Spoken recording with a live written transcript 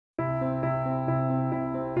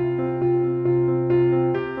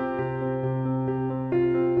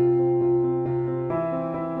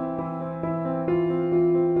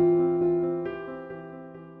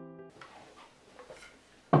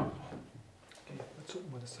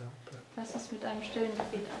Lass uns mit einem stillen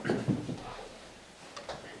Gebet anfangen.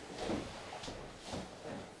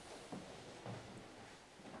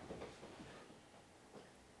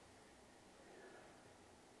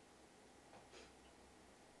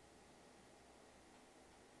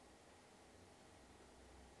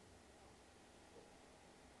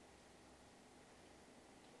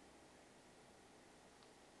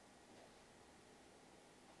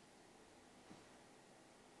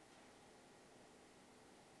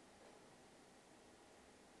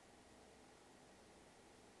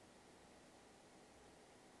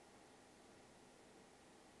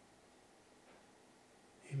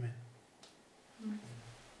 Amen.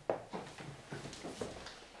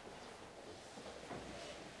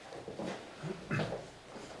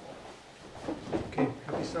 Okay,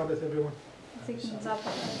 happy Sabbath, everyone. Segnen Sabbat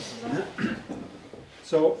alle zusammen.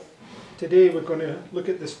 So, today we're going to look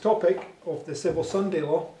at this topic of the Civil Sunday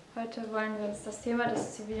Law. Heute wollen wir uns das Thema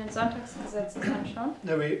des zivilen Sonntagsgesetzes anschauen.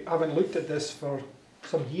 Now, we haven't looked at this for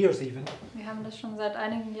some years even, Wir haben das schon seit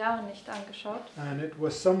einigen Jahren nicht angeschaut. and it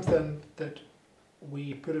was something that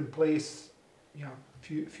we put in place, a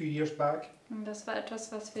few years back. Und das war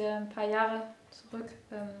etwas, was wir ein paar Jahre zurück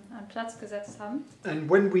an Platz gesetzt haben. And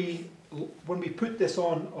when we put this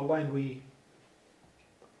on online,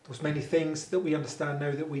 there's many things that we understand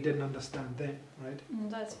now that we didn't understand then, right?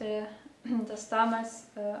 Und als wir das damals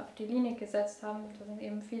auf die Linie gesetzt haben, da sind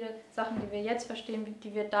eben viele Sachen, die wir jetzt verstehen,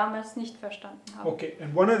 die wir damals nicht verstanden haben. Okay,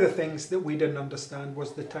 and one of the things that we didn't understand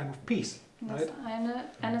was the time of peace, Und das right?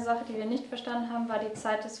 eine Sache, die wir nicht verstanden haben, war die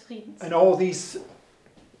Zeit des Friedens. And all these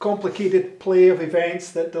complicated play of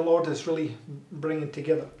events that the Lord is really bringing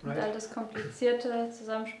together, Und right? all das komplizierte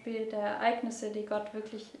Zusammenspiel der Ereignisse, die Gott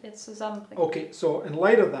wirklich jetzt zusammenbringt. Okay, so in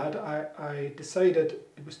light of that, I decided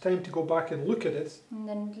it was time to go back and look at it. Und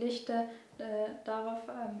im Lichte darauf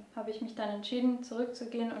habe ich mich dann entschieden,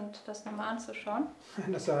 zurückzugehen und das nochmal anzuschauen.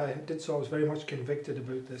 And as I did so, I was very much convicted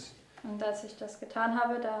about this. Und als ich das getan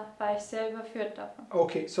habe, da war ich sehr überführt davon.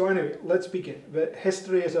 Okay, so anyway, let's begin.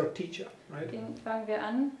 History is our teacher, right? Fangen wir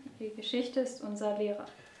an. Die Geschichte ist unser Lehrer.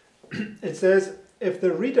 It says, if the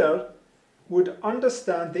reader would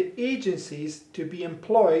understand the agencies to be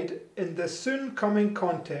employed in the soon coming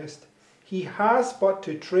contest, he has but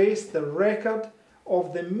to trace the record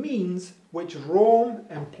of the means which Rome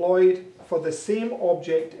employed for the same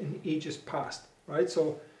object in ages past, right?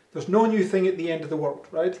 So there's no new thing at the end of the world,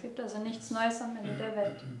 right? Es gibt also nichts Neues am Ende der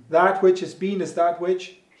Welt. That which has been is that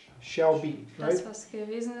which shall be, right? Das, was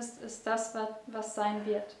gewesen ist, ist das, was sein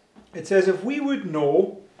wird. It says, if we would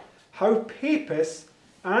know how Papists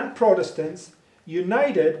and Protestants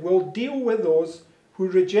united will deal with those who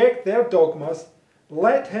reject their dogmas,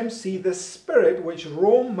 let him see the spirit which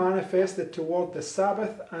Rome manifested toward the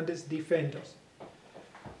Sabbath and its defenders.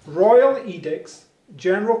 Royal edicts,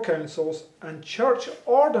 general councils, and church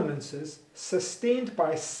ordinances sustained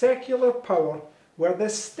by secular power were the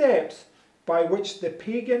steps by which the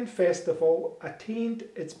pagan festival attained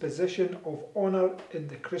its position of honour in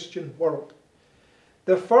the Christian world.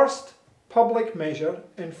 The first public measure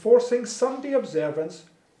enforcing Sunday observance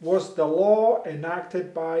was the law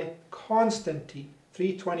enacted by Constantine,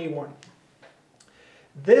 321.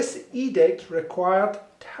 This edict required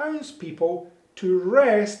townspeople to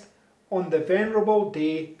rest on the venerable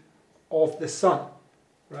day of the sun,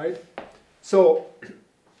 right? So,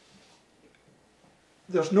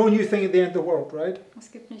 there's no new thing at the end of the world, right?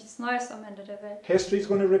 Es gibt nichts Neues am Ende der Welt. History is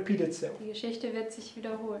going to repeat itself. Die Geschichte wird sich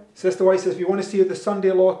wiederholen. Sister White says, if you want to see how the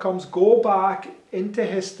Sunday law comes, go back into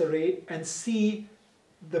history and see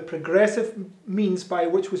the progressive means by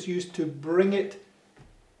which was used to bring it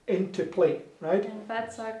into play, right? Denn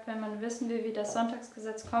White sagt, wenn man wissen will, wie das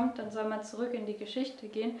Sonntagsgesetz kommt, dann soll man zurück in die Geschichte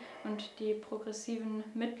gehen und die progressiven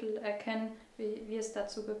Mittel erkennen, wie es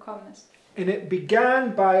dazu gekommen ist. And it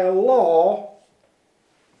began by a law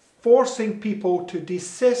forcing people to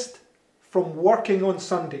desist from working on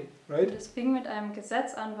Sunday, right? Und es fing mit einem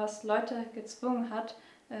Gesetz an, was Leute gezwungen hat,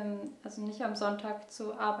 also nicht am Sonntag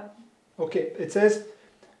zu arbeiten. Okay, it says,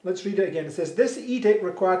 let's read it again. It says, this edict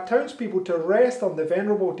required townspeople to rest on the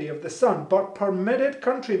venerable day of the sun, but permitted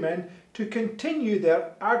countrymen to continue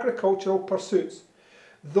their agricultural pursuits,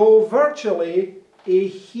 though virtually a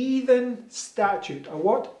heathen statute. A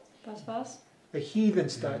what? Was war's? A heathen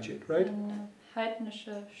statute, right? Eine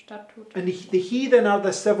heidnische Statut. And the heathen are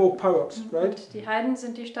the civil powers, right? Und die Heiden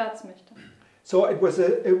sind die Staatsmächte. So it was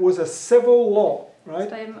a civil law, Es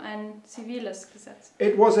right? war eben ein ziviles Gesetz.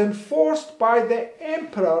 It was enforced by the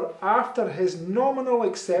emperor after his nominal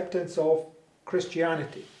acceptance of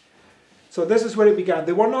Christianity. So this is where it began.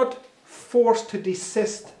 They were not forced to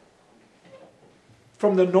desist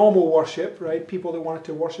from the normal worship, right? People that wanted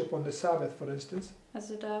to worship on the Sabbath, for instance.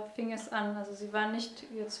 Also da fing es an. Also sie waren nicht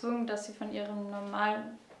gezwungen, dass sie von ihren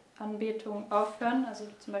normalen Anbetungen aufhören. Also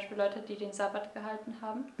zum Beispiel Leute, die den Sabbat gehalten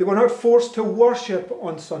haben. They were not forced to worship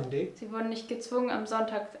on Sunday. Sie wurden nicht gezwungen, am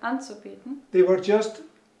Sonntag anzubeten. They were just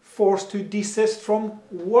forced to desist from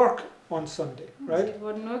work on Sunday, right? Sie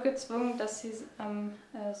wurden nur gezwungen, dass sie am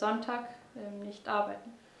Sonntag nicht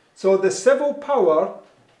arbeiten. So the civil power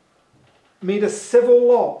made a civil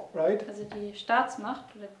law, right? Also die Staatsmacht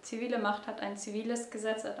oder die zivile Macht hat ein ziviles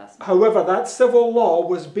Gesetz erlassen. However, that civil law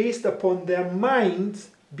was based upon their minds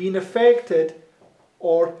being affected,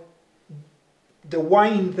 or the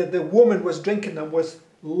wine that the woman was drinking them was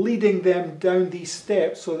leading them down these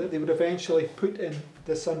steps so that they would eventually put in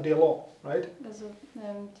the Sunday law, right? Also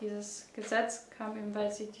dieses Gesetz kam eben,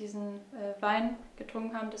 weil sie diesen Wein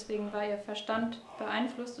getrunken haben, deswegen war ihr Verstand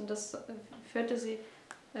beeinflusst und das führte sie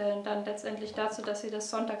dann letztendlich dazu, dass sie das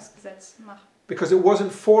Sonntagsgesetz machen. Because it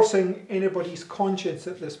wasn't forcing anybody's conscience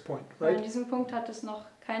at this point, Weil right? an diesem Punkt hat es noch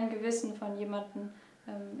kein Gewissen von jemandem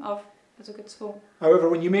gezwungen. However,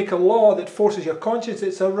 when you make a law that forces your conscience,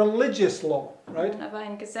 it's a religious law, Wenn right? man aber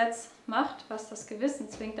ein Gesetz macht, was das Gewissen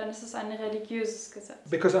zwingt, dann ist es ein religiöses Gesetz.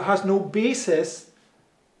 Because it has no basis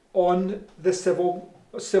on the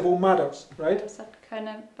civil matters, right? Es hat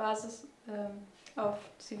keine Basis auf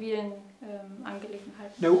zivilen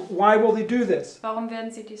Angelegenheiten. Now, why will they do this? Warum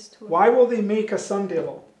werden sie dies tun? Why will they make a Sunday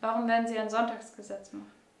law? Warum werden sie ein Sonntagsgesetz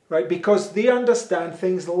machen? Right? Because they understand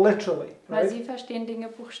things literally, Weil right? sie verstehen Dinge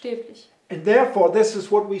buchstäblich. And therefore, this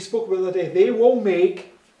is what we spoke about the other day. They will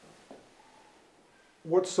make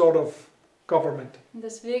what sort of government? Und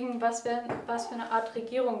deswegen, was für eine Art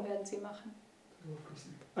Regierung werden sie machen?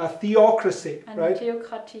 A theocracy, Eine right?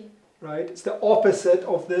 Theokratie. Right? It's the opposite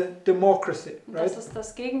of the democracy, Und right? das ist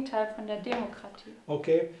das Gegenteil von der Demokratie.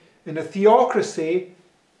 Okay? And a theocracy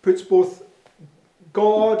puts both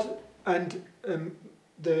God and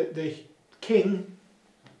the king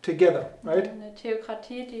together, right? Eine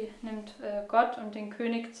Theokratie, die nimmt Gott und den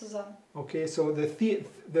König zusammen. Okay, so the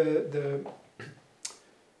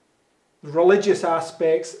religious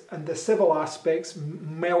aspects and the civil aspects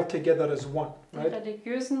meld together as one, Die right?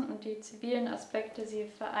 religiösen und die zivilen Aspekte, sie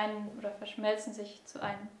vereinen oder verschmelzen sich zu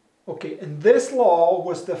einem. Okay, and this law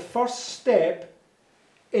was the first step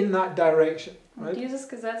in that direction, Und right? dieses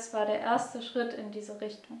Gesetz war der erste Schritt in diese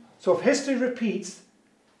Richtung. So if history repeats,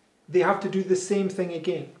 they have to do the same thing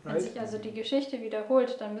again, Wenn right? sich also die Geschichte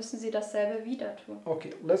wiederholt, dann müssen sie dasselbe wieder tun.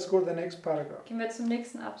 Okay, let's go to the next paragraph. Gehen wir zum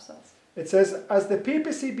nächsten Absatz. It says, as the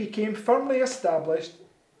papacy became firmly established,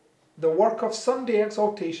 the work of Sunday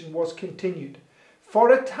exaltation was continued.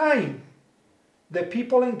 For a time, the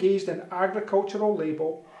people engaged in agricultural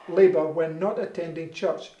labour when not attending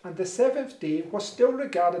church, and the seventh day was still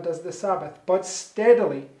regarded as the Sabbath, but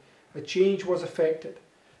steadily a change was effected.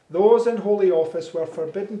 Those in holy office were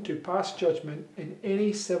forbidden to pass judgment in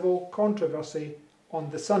any civil controversy on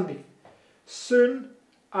the Sunday. Soon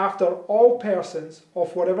after, all persons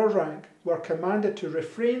of whatever rank were commanded to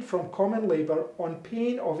refrain from common labour on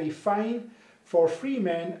pain of a fine for free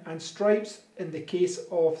men and stripes in the case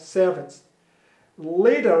of servants.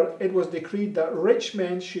 Later, it was decreed that rich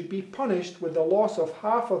men should be punished with the loss of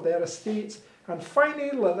half of their estates, and finally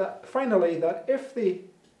that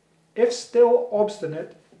if still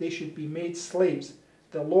obstinate, they should be made slaves.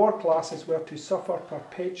 The lower classes were to suffer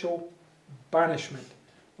perpetual banishment.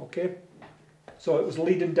 Okay? So it was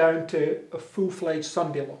leading down to a full-fledged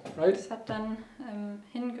Sunday law, right? Das hat dann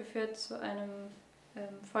hingeführt zu einem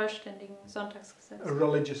vollständigen Sonntagsgesetz. A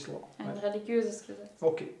religious law. Ein Right? religiöses Gesetz.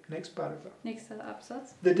 Okay, next paragraph. Nächster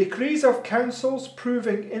Absatz. The decrees of councils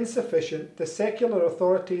proving insufficient, the secular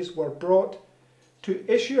authorities were brought to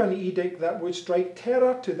issue an edict that would strike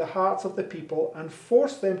terror to the hearts of the people and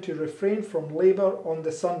force them to refrain from labour on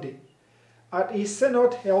the Sunday. At a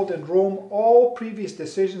synod held in Rome, all previous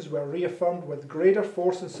decisions were reaffirmed with greater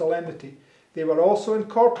force and solemnity. They were also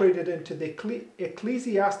incorporated into the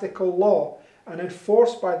ecclesiastical law and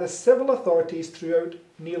enforced by the civil authorities throughout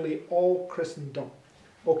nearly all Christendom.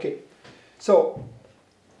 Okay, so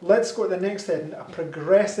let's go to the next heading, a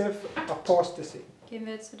progressive apostasy. Gehen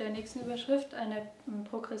wir jetzt zu der nächsten Überschrift, ein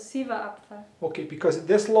progressiver Abfall. Okay, because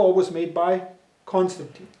this law was made by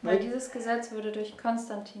Constantine, Weil right? dieses Gesetz wurde durch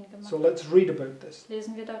Konstantin gemacht. So let's read about this.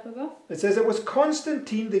 Lesen wir darüber. It says it was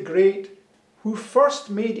Constantine the Great who first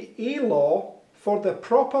made a law for the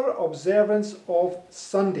proper observance of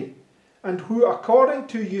Sunday, and who, according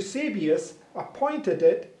to Eusebius, appointed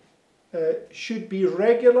it should be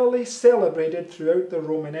regularly celebrated throughout the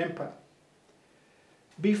Roman Empire.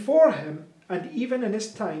 Before him, and even in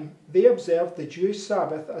his time, they observed the Jewish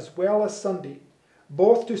Sabbath as well as Sunday.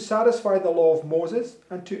 both to satisfy the law of Moses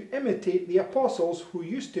and to imitate the apostles who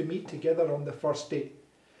used to meet together on the first day.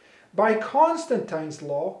 By Constantine's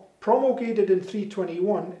law, promulgated in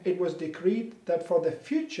 321, it was decreed that for the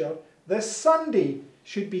future, the Sunday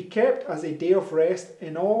should be kept as a day of rest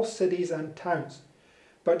in all cities and towns.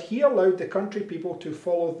 But he allowed the country people to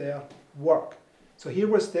follow their work. So here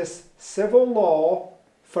was this civil law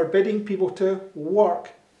forbidding people to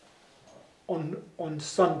work on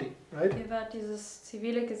Sunday, right? Hier war dieses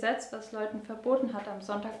zivile Gesetz, was Leuten verboten hat, am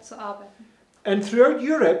Sonntag zu arbeiten. And throughout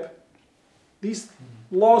Europe, these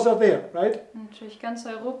laws are there, right? Und durch ganz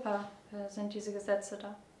Europa sind diese Gesetze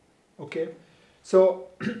da. Okay, so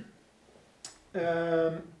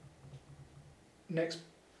next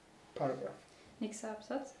paragraph. Nächster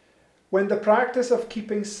Absatz. When the practice of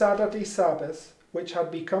keeping Saturday Sabbaths, which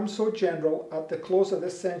had become so general at the close of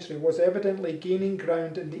this century, was evidently gaining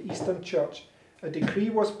ground in the Eastern Church, a decree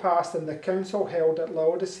was passed in the council held at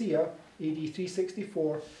Laodicea, AD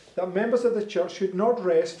 364, that members of the church should not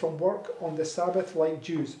rest from work on the Sabbath like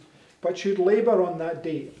Jews, but should labour on that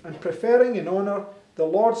day, and preferring in honour the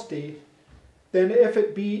Lord's Day, then if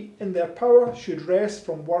it be in their power, should rest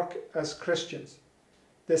from work as Christians.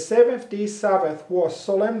 The seventh-day Sabbath was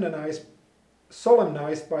solemnized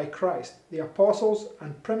by Christ, the apostles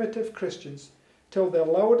and primitive Christians, till the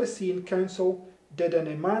Laodicean council did in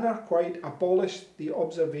a manner quite abolish the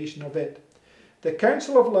observation of it. The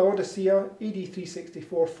Council of Laodicea, AD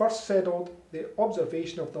 364, first settled the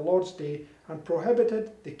observation of the Lord's Day and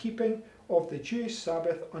prohibited the keeping of the Jewish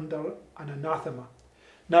Sabbath under an anathema.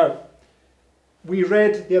 Now, we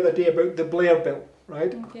read the other day about the Blair Bill,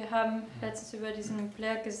 right? Und wir haben letztens über diesen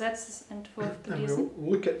Blair-Gesetzesentwurf And gelesen.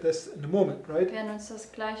 we'll look at this in a moment, right? Wir werden uns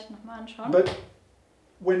das gleich nochmal anschauen. But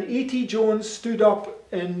when E.T. Jones stood up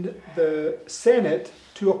in the Senate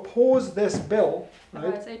to oppose this bill, Aber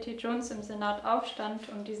right? als A.T. Jones im Senat aufstand,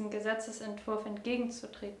 um diesem Gesetzesentwurf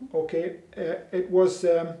entgegenzutreten, Okay, it was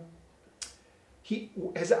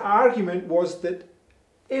his argument was that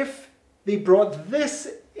if they brought this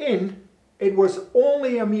in, it was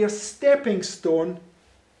only a mere stepping stone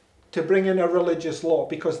to bring in a religious law,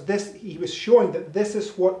 because this, he was showing that this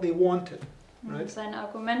is what they wanted, right? sein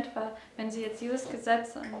Argument war, wenn sie jetzt dieses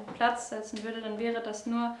Gesetz an den Platz setzen würde, dann wäre das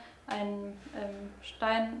nur ein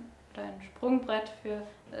Stein oder ein Sprungbrett für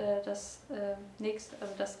das nächste,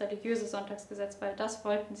 also das religiöse Sonntagsgesetz, weil das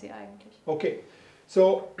wollten sie eigentlich. Okay,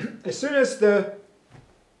 so as soon as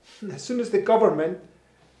the government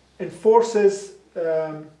enforces,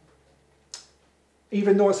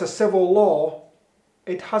 even though it's a civil law,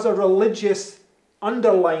 it has a religious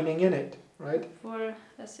underlining in it, right? Obwohl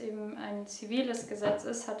es eben ein ziviles Gesetz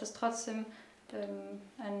ist, hat es trotzdem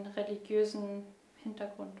einen religiösen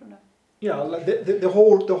Hintergrund, oder? Yeah, like the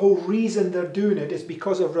whole reason they're doing it is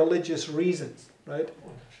because of religious reasons, right?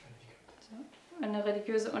 So, eine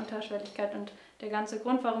religiöse Unterschwelligkeit, und der ganze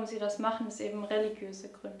Grund, warum sie das machen, ist eben religiöse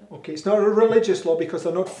Gründe. Okay, it's not a religious law because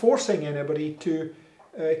they're not forcing anybody to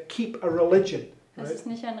keep a religion, Es right? ist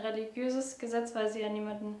nicht ein religiöses Gesetz, weil sie ja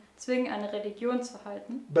niemanden zwingen, eine Religion zu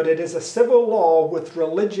halten. But it is a civil law with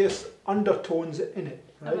religious undertones in it,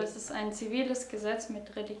 Aber right? es ist ein ziviles Gesetz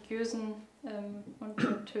mit religiösen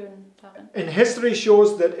Untertönen darin. And history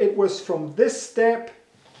shows that it was from this step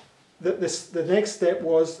that the next step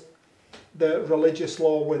was the religious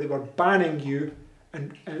law, where they were banning you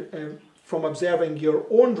and from observing your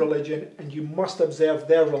own religion, and you must observe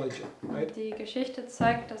their religion, right? Die Geschichte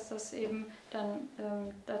zeigt, dass das eben dann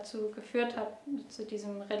dazu geführt hat, zu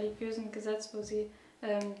diesem religiösen Gesetz, wo sie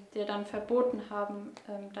dir dann verboten haben,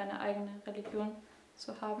 deine eigene Religion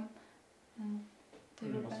zu haben.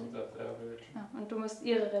 Ja, und du musst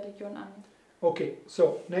ihre Religion annehmen. Okay,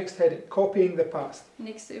 so next heading, copying the past.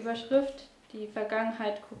 Nächste Überschrift, die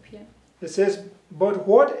Vergangenheit kopieren. It says, but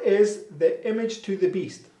what is the image to the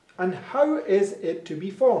beast, and how is it to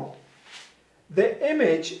be formed? The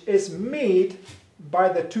image is made by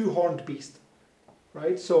the two-horned beast,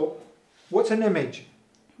 right? So, what's an image?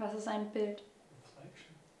 Was ist ein Bild?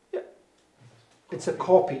 It's a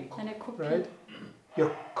copy, Eine Kopie. right?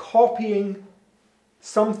 You're copying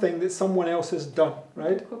something that someone else has done,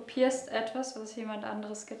 right? Du kopierst etwas, was jemand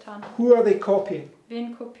anderes getan hat. Who are they copying?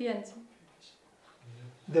 Wen kopieren sie?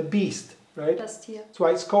 The beast, right? Das Tier. That's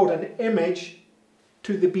why it's called an image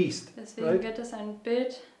to the beast, Deswegen right? wird es ein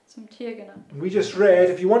Bild zum Tier genannt. And we just read,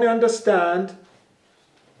 if you want to understand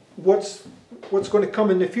what's going to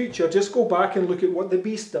come in the future, just go back and look at what the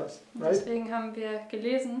beast does, Und right? deswegen haben wir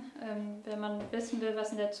gelesen, wenn man wissen will,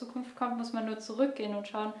 was in der Zukunft kommt, muss man nur zurückgehen und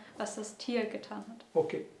schauen, was das Tier getan hat.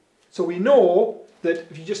 Okay. So we know that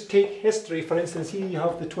if you just take history, for instance, here you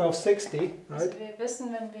have the 1260, Also right? wir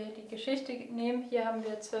wissen, wenn wir die Geschichte nehmen, hier haben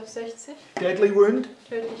wir 1260, Deadly wound,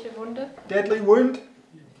 tödliche Wunde,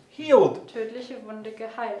 healed. tödliche Wunde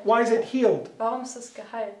geheilt. Why is it healed? Warum ist es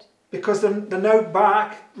geheilt? Because they're now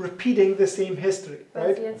back repeating the same history, Weil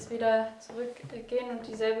right? sie jetzt wieder zurückgehen und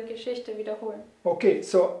dieselbe Geschichte wiederholen. Okay,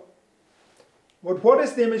 so what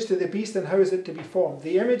is the image to the beast and how is it to be formed?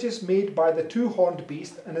 The image is made by the two-horned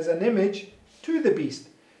beast and is an image to the beast.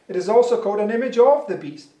 It is also called an image of the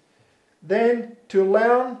beast. Then, to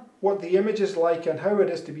learn what the image is like and how it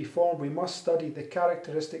is to be formed, we must study the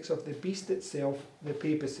characteristics of the beast itself, the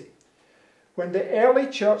papacy. When the early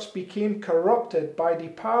church became corrupted by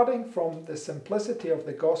departing from the simplicity of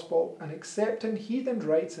the gospel and accepting heathen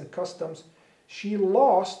rites and customs, she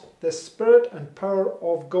lost the spirit and power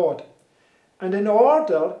of God. And in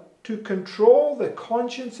order to control the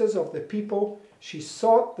consciences of the people, she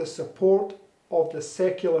sought the support of the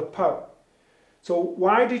secular power. So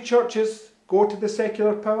why do churches go to the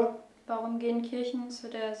secular power? Warum gehen Kirchen zu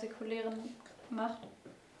der säkulären Macht?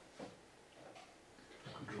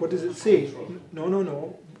 What does it say?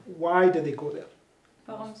 No. Why do they go there?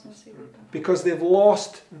 Warum sind sie gegangen? Because they've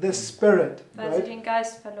lost the spirit, Weil sie right? den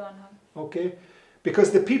Geist verloren haben. Okay?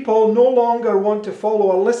 Because the people no longer want to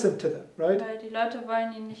follow or listen to them, right? Weil die Leute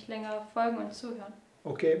wollen ihnen nicht länger folgen und zuhören.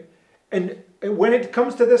 Okay? And when it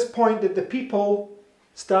comes to this point that the people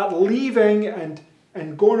start leaving and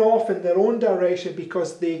going off in their own direction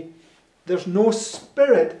because there's no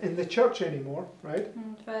spirit in the church anymore, right?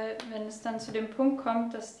 Und weil, wenn es dann zu dem Punkt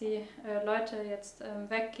kommt, dass die Leute jetzt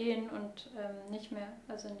weggehen und nicht mehr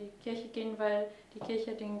also in die Kirche gehen, weil die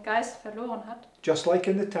Kirche den Geist verloren hat, Just like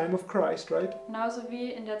in the time of Christ, right? genauso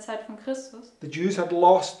wie in der Zeit von Christus, The Jews had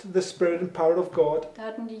lost the spirit and power of God. da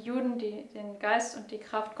hatten die Juden den Geist und die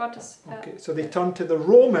Kraft Gottes Okay, so they turned to the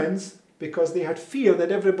Romans because they had fear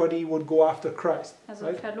that everybody would go after Christ, also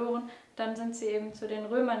right? verloren. Dann sind sie eben zu den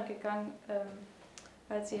Römern gegangen,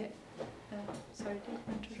 weil sie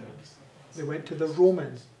They went to the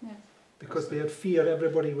Romans Ja. because they had fear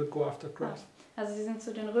everybody would go after Christ. Also sie sind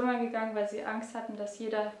zu den Römern gegangen, weil sie Angst hatten, dass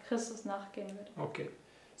jeder Christus nachgehen würde. Okay,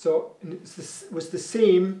 so it was the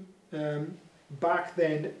same back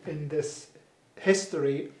then in this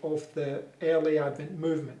history of the early Advent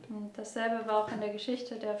movement. Und dasselbe war auch in der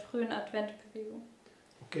Geschichte der frühen Adventbewegung.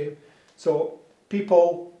 Okay, so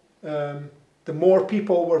people, the more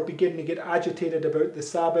people were beginning to get agitated about the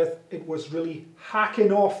Sabbath, it was really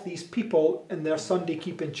hacking off these people in their Sunday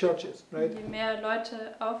keeping churches, right? Je mehr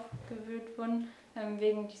Leute aufgewühlt wurden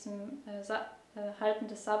wegen diesem Halten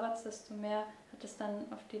des Sabbats, desto mehr hat es dann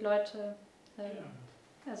auf die Leute,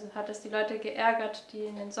 also hat es die Leute geärgert, die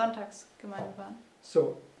in den Sonntagsgemeinden waren.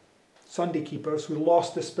 So, Sunday keepers who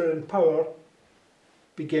lost the spirit and power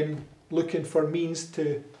begin looking for means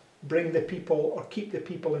to bring the people or keep the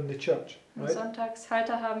people in the church, Und right?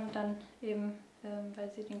 Sonntagshalter haben dann eben,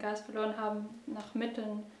 weil sie den Geist verloren haben, nach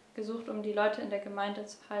Mitteln gesucht, um die Leute in der Gemeinde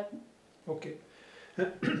zu halten. Okay.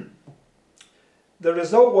 The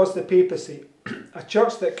result was the papacy, a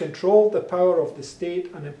church that controlled the power of the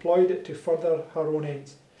state and employed it to further her own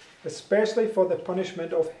ends, especially for the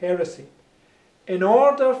punishment of heresy. In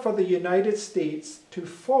order for the United States to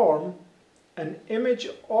form an image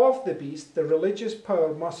of the beast, the religious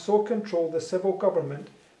power must so control the civil government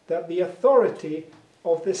that the authority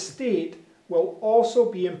of the state will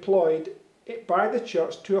also be employed by the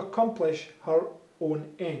church to accomplish her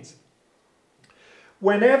own ends.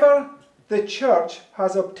 Whenever the church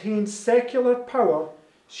has obtained secular power,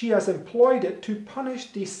 she has employed it to punish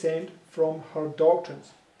dissent from her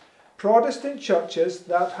doctrines. Protestant churches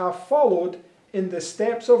that have followed in the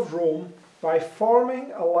steps of Rome by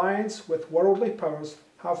forming alliance with worldly powers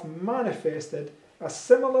have manifested a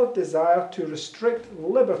similar desire to restrict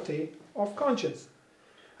liberty of conscience.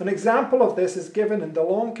 An example of this is given in the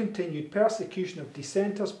long-continued persecution of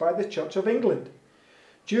dissenters by the Church of England.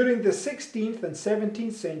 During the 16th and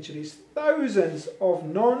 17th centuries, thousands of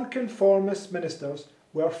nonconformist ministers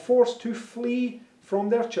were forced to flee from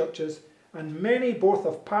their churches, and many both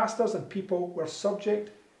of pastors and people were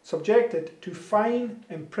subjected to fine,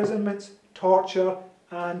 imprisonments, torture,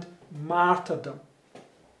 and martyrdom.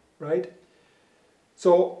 Right?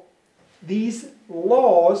 So these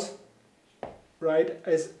laws, right,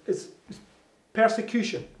 is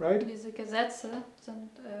persecution, right? Diese Gesetze sind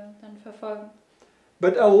dann Verfolgung.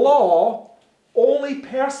 But a law only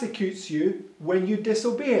persecutes you when you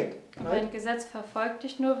disobey it. Aber Right? ein Gesetz verfolgt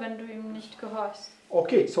dich nur, wenn du ihm nicht gehorchst.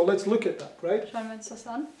 Okay, so let's look at that, right? Schauen wir uns das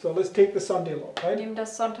an. So let's take the Sunday law, Wir right? nehmen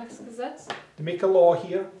das Sonntagsgesetz, To make a law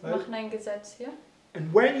here, right? machen ein Gesetz hier.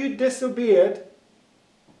 And when you disobey it,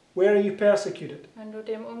 where are you persecuted? Wenn du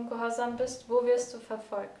dem ungehorsam bist, wo wirst du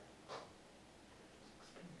verfolgt?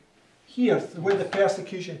 Here, where the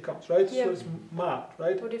persecution comes, right? Here. So it's marked,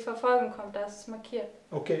 right? Wo die Verfolgung kommt, da ist es markiert.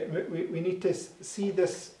 Okay, we need to see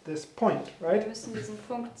this point, Wir right? müssen diesen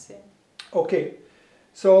Punkt sehen. Okay,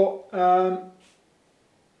 so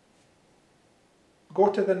go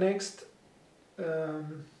to the next.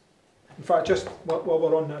 In fact, just while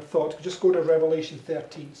we're on that thought, just go to Revelation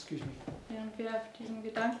 13, excuse me. Während wir auf diesem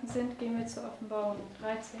Gedanken sind, gehen wir zur Offenbarung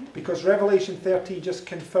 13. Because Revelation 13 just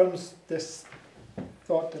confirms this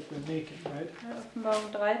thought that we're making, right?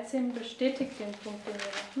 Offenbarung 13 bestätigt den Punkt, den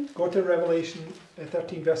wir machen. Go to Revelation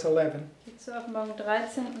 13, verse 11. Geht zur Offenbarung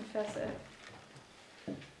 13 und Vers 11.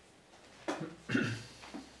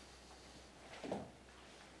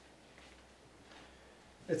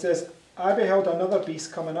 It says, I beheld another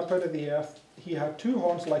beast coming up out of the earth. He had 2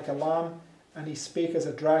 horns like a lamb, and he spake as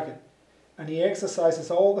a dragon. And he exercises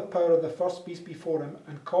all the power of the first beast before him,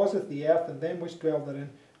 and causeth the earth and them which dwell therein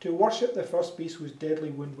to worship the first beast whose deadly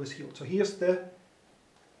wound was healed. So here's the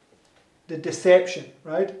deception,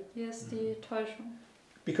 right? Hier ist die Täuschung.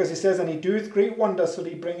 Because he says, and he doeth great wonders, so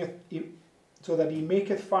that he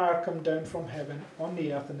maketh fire come down from heaven on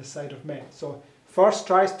the earth in the sight of men. So first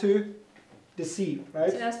tries to deceive,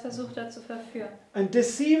 right? Zuerst versucht zu verführen. And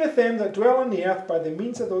deceiveth them that dwell on the earth by the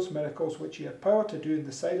means of those miracles which he had power to do in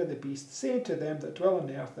the sight of the beast, saying to them that dwell on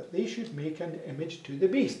the earth that they should make an image to the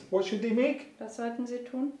beast. What should they make? Was sollten sie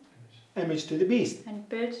tun? Image to the beast, Ein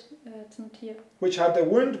Bild zum Tier. which had the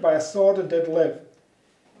wound by a sword and did live.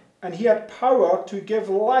 And he had power to give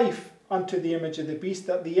life unto the image of the beast,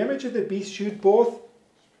 that the image of the beast should both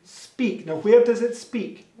speak. Now where does it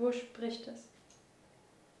speak? Wo spricht es?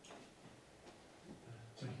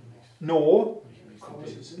 No,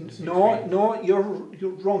 you're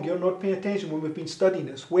wrong. You're not paying attention when we've been studying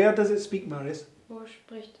this. Where does it speak, Marius? Wo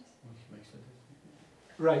spricht es?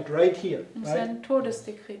 Right here. Und es Right? ein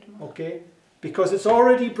Todesdekret macht. Okay, because it's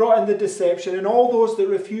already brought in the deception, and all those that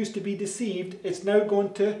refuse to be deceived, it's now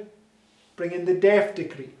going to bring in the death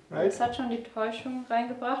decree, right? Es hat schon die Täuschung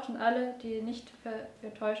reingebracht und alle, die nicht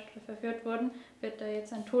getäuscht oder verführt wurden, wird da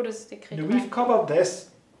jetzt ein Todesdekret Now we've covered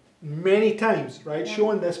this many times, right? Yeah.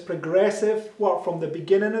 Showing this progressive work from the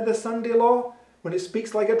beginning of the Sunday law, when it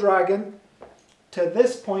speaks like a dragon, to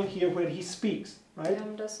this point here where he speaks, right? Wir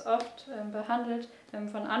haben das oft behandelt,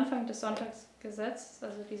 von Anfang des Sonntagsgesetzes,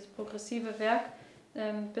 also dieses progressive Werk,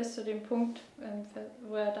 bis zu dem Punkt,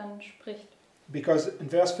 wo er dann spricht. Because in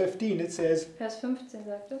verse 15 it says, Vers 15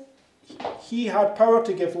 sagt es. he had power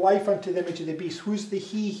to give life unto the image of the beast. Who's the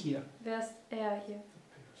he here? Wer ist er hier?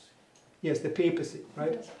 Yes, the papacy,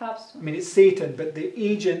 right? Das Papsttum. I mean, it's Satan, but the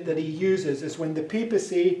agent that he uses is when the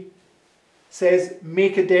papacy says,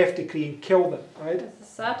 make a death decree and kill them, right? Das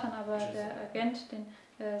ist Satan, aber der Agent, den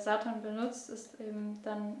Satan benutzt, ist eben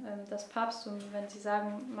dann das Papsttum, wenn sie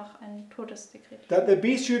sagen, mach ein Todesdekret. That the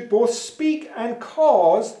beast should both speak and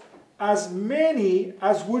cause as many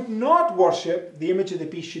as would not worship the image of the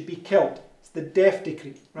beast should be killed. It's the death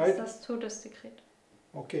decree, Das right? ist das Todesdekret.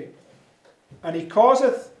 Okay. And he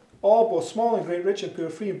causeth all, both small and great, rich and poor,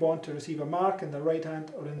 free and bond, to receive a mark in their right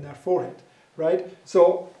hand or in their forehead, right?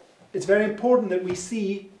 So it's very important that we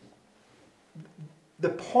see the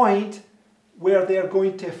point where they're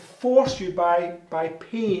going to force you by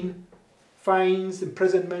pain, fines,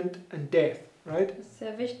 imprisonment and death, right? Es ist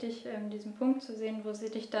sehr wichtig, diesen Punkt zu sehen, wo sie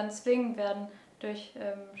dich dann zwingen werden durch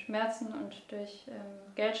Schmerzen und durch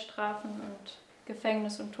Geldstrafen und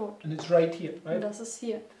Gefängnis und Tod. And it's right here, Und right? das ist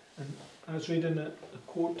hier. And I was reading a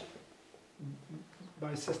quote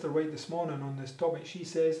by Sister White this morning on this topic. She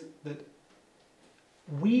says that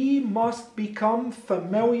we must become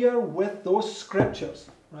familiar with those scriptures,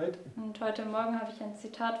 right? Und heute Morgen habe ich ein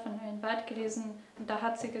Zitat von Ellen White gelesen und da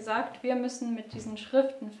hat sie gesagt, wir müssen mit diesen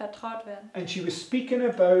Schriften vertraut werden. And she was speaking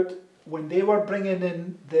about when they were bringing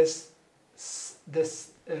in this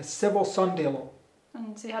civil Sunday law.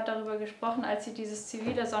 Und sie hat darüber gesprochen, als sie dieses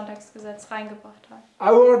zivile Sonntagsgesetz reingebracht hat.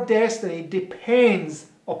 Our destiny depends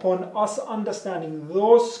upon us understanding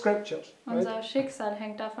those scriptures, right? Unser Schicksal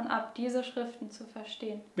hängt davon ab, diese Schriften zu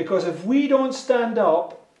verstehen. Because if we don't stand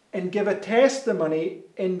up and give a testimony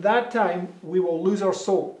in that time, we will lose our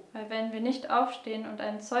soul. Weil wenn wir nicht aufstehen und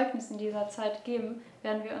ein Zeugnis in dieser Zeit geben,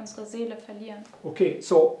 werden wir unsere Seele verlieren. Okay,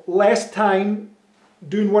 so less time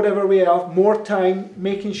doing whatever we have, more time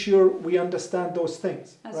making sure we understand those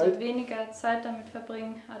things, Also right? weniger Zeit damit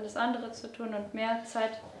verbringen, alles andere zu tun und mehr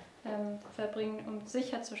Zeit verbringen, um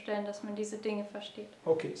sicherzustellen, dass man diese Dinge versteht.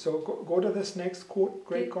 Okay, so go to this next quote,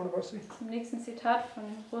 Great Controversy. Zum nächsten Zitat von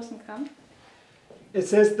Rosenkamp. It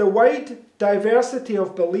says the wide diversity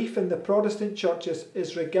of belief in the Protestant churches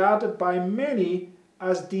is regarded by many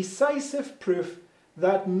as decisive proof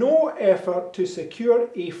that no effort to secure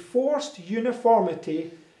a forced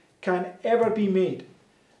uniformity can ever be made.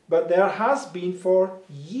 But there has been for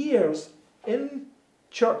years in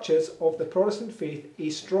churches of the Protestant faith a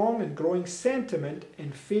strong and growing sentiment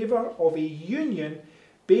in favour of a union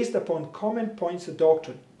based upon common points of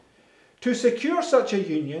doctrine. To secure such a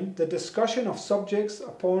union, the discussion of subjects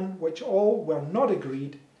upon which all were not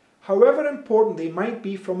agreed, however important they might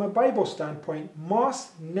be from a Bible standpoint,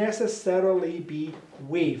 must necessarily be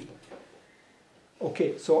waived.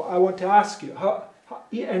 Okay, so I want to ask you,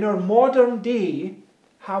 in our modern day,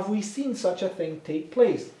 have we seen such a thing take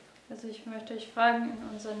place? Also ich möchte euch fragen, in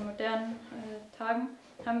unseren modernen Tagen,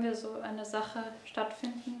 haben wir so eine Sache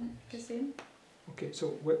stattfinden gesehen? Okay,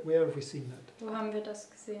 so where have we seen that? Wo haben wir das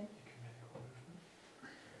gesehen?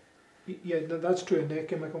 Yeah, that's true in the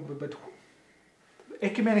ecumenical movement, but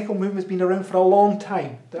ecumenical movement has been around for a long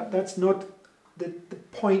time. That's not the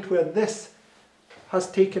point where this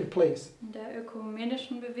has taken place. In der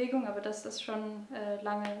ökumenischen Bewegung, aber das ist schon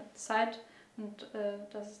lange Zeit und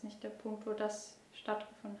das ist nicht der Punkt, wo das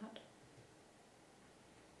stattgefunden hat.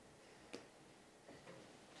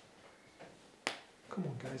 Come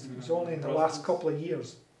on guys, it was only in the last couple of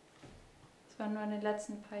years. Das war nur in den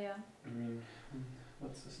letzten paar Jahren.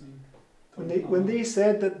 What's his name? When they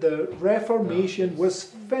said that the Reformation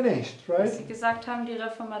was finished, Als right? sie gesagt haben, die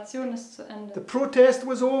Reformation ist zu Ende. The protest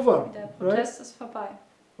was over, Der right? Protest ist vorbei.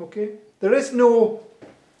 Okay? There is no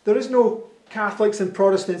Catholics and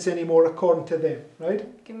Protestants anymore according to them, right?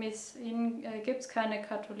 Gemäß ihnen gibt es keine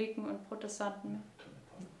Katholiken und Protestanten mehr.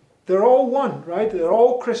 They're all one, right? They're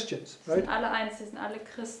all Christians, Sie right? sind alle eins, sie sind alle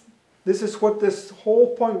Christen. This is what this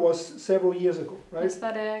whole point was several years ago, right? Das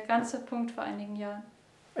war der ganze Punkt vor einigen Jahren.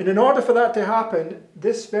 And in order for that to happen,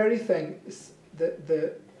 this very thing, is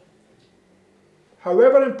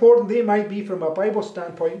however important they might be from a Bible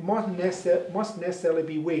standpoint, must necessarily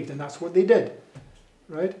be waived, and that's what they did,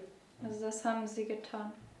 right? Also das haben sie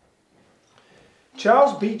getan.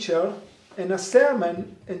 Charles Beecher, in a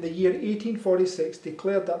sermon in the year 1846,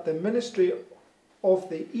 declared that the ministry of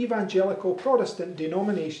the evangelical Protestant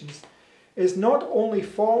denominations is not only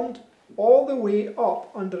formed all the way up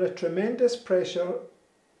under a tremendous pressure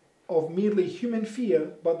of merely human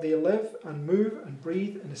fear, but they live and move and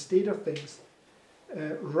breathe in a state of things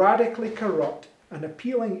radically corrupt and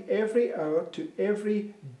appealing every hour to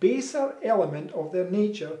every baser element of their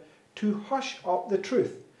nature to hush up the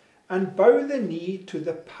truth and bow the knee to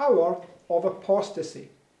the power of apostasy.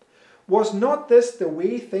 Was not this the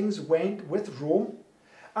way things went with Rome?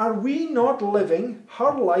 Are we not living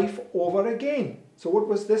her life over again? So what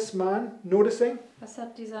was this man noticing? Was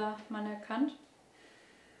hat dieser Mann erkannt?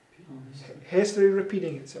 History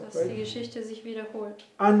repeating itself, Dass die right? Geschichte sich wiederholt.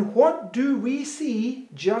 And what do we see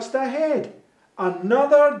just ahead?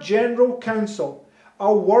 Another general council,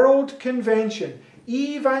 a world convention,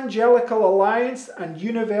 evangelical alliance and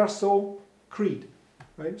universal creed.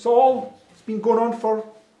 Right? So it's been going on for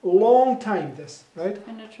a long time, this, right?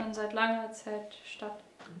 Findet schon seit langer Zeit statt.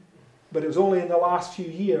 But it was only in the last few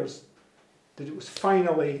years that it was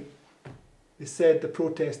finally, they said the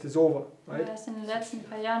protest is over, right? Erst in den letzten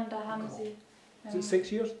paar Jahren, da haben sie, Is it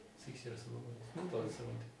 6 years? 6 years ago, 2017.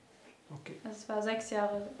 Okay. es war 6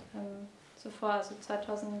 Jahre zuvor, also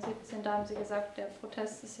 2017, da haben sie gesagt, der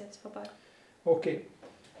Protest ist jetzt vorbei. Okay.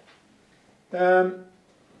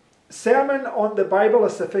 Sermon on the Bible, a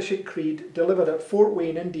Sufficient Creed, delivered at Fort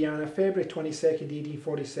Wayne, Indiana, February 22nd,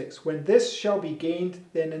 1846. When this shall be gained,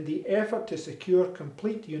 then in the effort to secure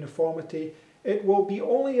complete uniformity, it will be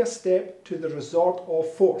only a step to the resort of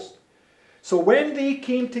force. So when they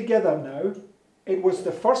came together now, it was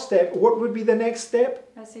the first step. What would be the next step?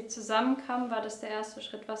 Als sie zusammenkamen, war das der erste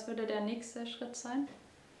Schritt. Was würde der nächste Schritt sein?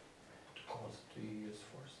 To use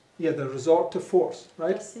force. Yeah, the resort to force,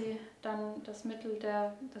 right? Dass sie dann das Mittel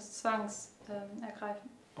des Zwangs ergreifen.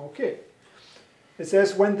 Okay. It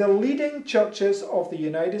says, when the leading churches of the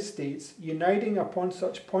United States, uniting upon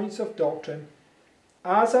such points of doctrine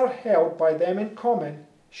as are held by them in common,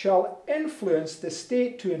 shall influence the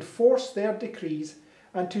state to enforce their decrees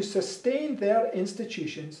and to sustain their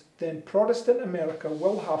institutions, then Protestant America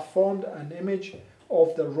will have formed an image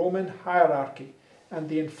of the Roman hierarchy, and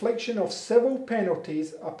the infliction of civil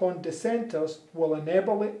penalties upon dissenters will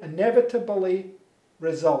inevitably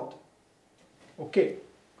result. Okay.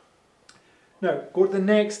 Now, go to the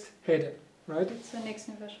next heading, right? Zur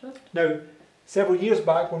nächsten Überschrift. Now, several years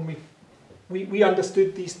back when we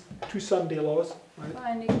understood these two Sunday laws, right? Vor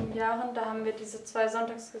einigen Jahren, da haben wir diese 2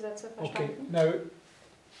 Sonntagsgesetze Okay, verstanden. now,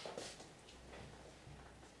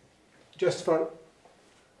 just for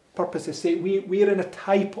purposes' sake, we're in a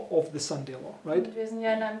type of the Sunday law, right? Und wir sind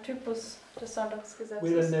ja in einem Typus des We're in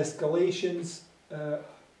Sonntagsgesetzes. this Galatians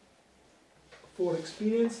 4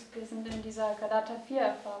 experience. Wir sind in dieser Galater 4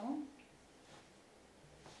 Erfahrung.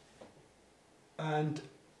 And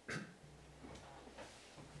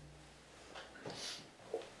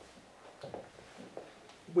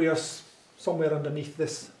we are somewhere underneath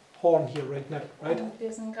this horn here right now, right? Und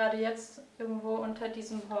wir sind gerade jetzt irgendwo unter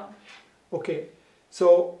diesem Horn. Okay,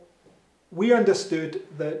 so we understood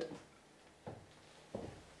that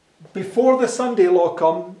before the Sunday law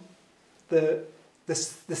come, the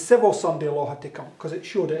civil Sunday law had to come because it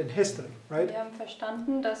showed it in history, right? Wir haben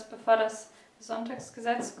verstanden, dass bevor das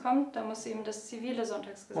Sonntagsgesetz kommt, da muss eben das zivile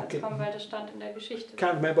Sonntagsgesetz Okay. kommen, weil das stand in der Geschichte.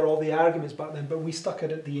 Can't remember all the arguments back then, but we stuck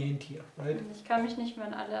it at the end here, right? Und ich kann mich nicht mehr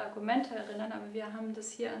an alle Argumente erinnern, aber wir haben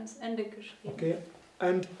das hier ans Ende geschrieben. Okay,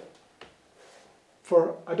 and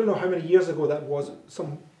for I don't know how many years ago that was,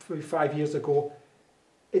 some 5 years ago,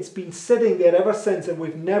 it's been sitting there ever since, and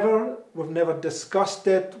we've never discussed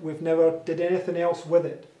it, we've never did anything else with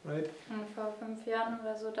it, right? Und vor 5 Jahren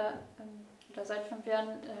oder so, oder seit 5 Jahren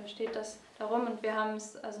steht das darum und wir haben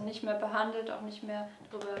es also nicht mehr behandelt, auch nicht mehr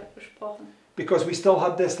darüber gesprochen. Because we still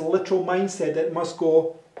had this literal mindset that it must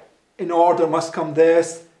go in order, must come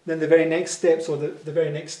this, then the very next step, so the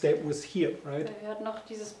very next step was here, right? Wir hatten noch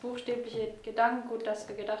dieses buchstäbliche Gedankengut, dass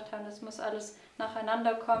wir gedacht haben, das muss alles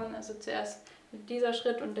nacheinander kommen, also zuerst dieser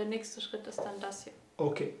Schritt und der nächste Schritt ist dann das hier.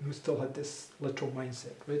 Okay, we still had this literal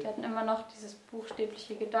mindset, right? Wir hatten immer noch dieses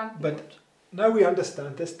buchstäbliche Gedankengut. But now we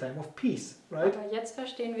understand this time of peace, right? Aber jetzt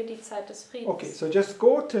verstehen wir die Zeit des Friedens. Okay, so just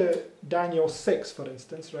go to Daniel 6, for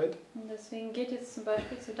instance, right? Und deswegen geht jetzt zum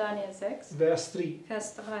Beispiel zu Daniel 6, Verse 3.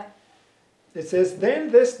 Vers 3. It says,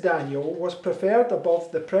 Then this Daniel was preferred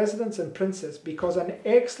above the presidents and princes because an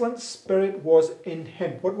excellent spirit was in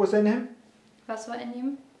him. What was in him? Was war in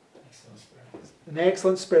ihm? Excellent spirit. An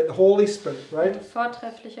excellent spirit, the Holy Spirit, right? Ein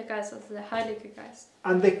vortrefflicher Geist, also der Heilige Geist.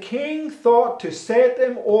 And the king thought to set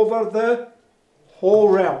him over the whole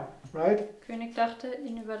realm, right? Der König dachte,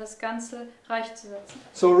 ihn über das ganze Reich zu setzen.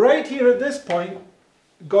 So right here at this point,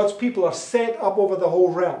 God's people are set up over the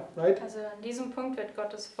whole realm, right? Also an diesem Punkt wird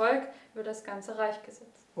Gottes Volk über das ganze Reich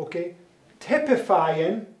gesetzt. Okay,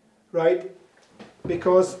 typifying, right?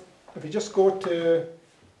 Because if you just go to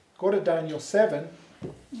Daniel 7,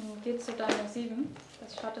 Geht zu Daniel 7,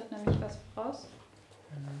 das schattet nämlich was voraus.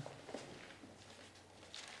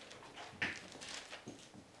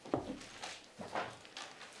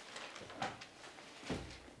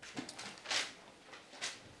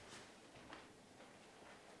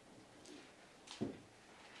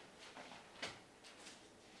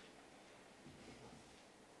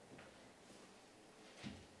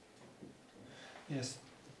 yes,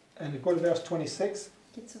 and go to verse 26.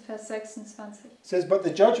 Geht zu Vers 26. It says, But the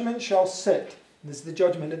judgment shall sit. This is the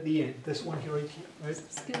judgment at the end. This one here, right here, right?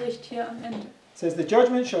 Das Gericht hier am Ende. It says, The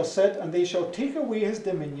judgment shall sit, and they shall take away his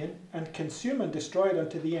dominion, and consume and destroy it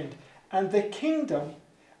unto the end. And the kingdom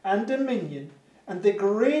and dominion and the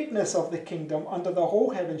greatness of the kingdom under the whole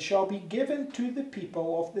heaven shall be given to the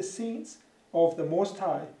people of the saints of the Most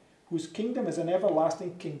High, whose kingdom is an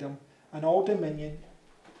everlasting kingdom, and all dominions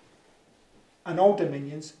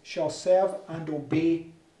shall serve and obey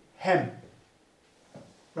him.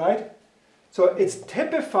 Right? So it's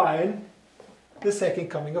typifying the second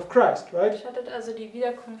coming of Christ, right? Schattet also die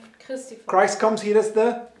Wiederkunft Christi vor. Christ comes here as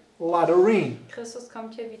the latter rain. Christus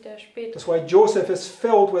kommt hier wieder später. That's why Joseph is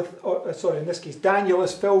filled with, in this case, Daniel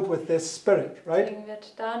is filled with this spirit, right? Deswegen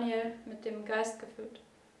wird Daniel mit dem Geist gefüllt.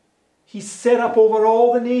 He's set up over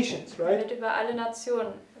all the nations, Er right? wird über alle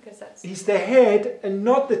Nationen gesetzt. He's the head and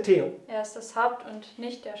not the tail. Er ist das Haupt und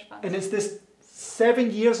nicht der Schwanz. And it's this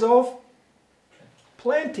 7 years of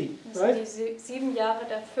plenty, Das right? sind die 7 Jahre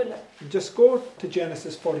der Fülle. Just go to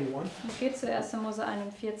Genesis 41, Und geht zu 1. Mose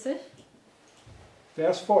 41,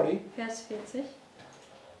 verse 40. Vers 40.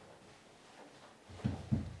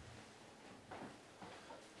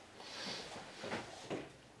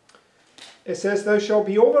 It says, Thou shalt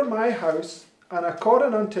be over my house, and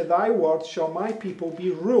according unto thy word shall my people be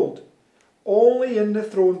ruled. Only in the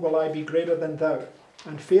throne will I be greater than thou.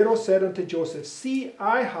 And Pharaoh said unto Joseph, See,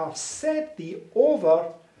 I have set thee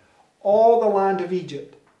over all the land of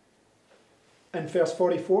Egypt. And verse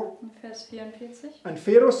 44. Und Vers 44. And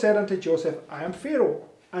Pharaoh said unto Joseph, I am Pharaoh,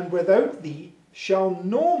 and without thee shall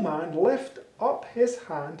no man lift up his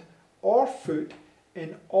hand or foot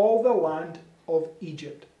in all the land of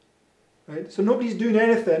Egypt. Right? So nobody's doing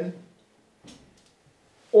anything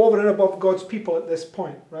over and above God's people at this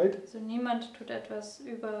point, right? Also niemand tut etwas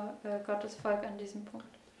über Gottes Volk an diesem Punkt.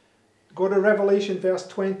 Go to Revelation verse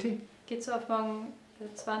 20. geht zu Offenbarung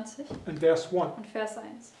 20 and verse 1. und Vers 1.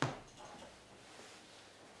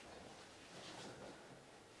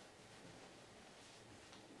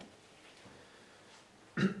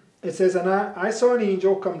 It says, and I saw an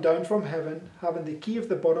angel come down from heaven, having the key of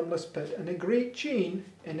the bottomless pit, and a great chain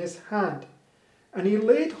in his hand. And he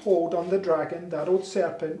laid hold on the dragon, that old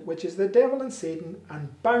serpent, which is the devil and Satan,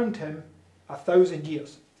 and bound him 1,000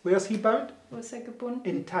 years. Where's he bound? Wo ist er gebunden?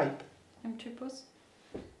 In type. Im Typus.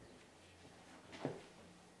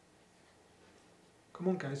 Come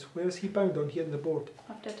on, guys. Where is he bound on here in the board?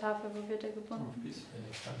 Auf der Tafel, wo wird er Oh, gebunden? please.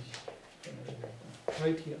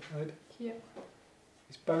 Right here, right? Hier.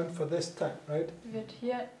 He's bound for this time, right? Wird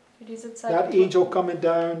hier für diese Zeit That gebunden. angel coming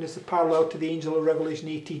down is a parallel to the angel of Revelation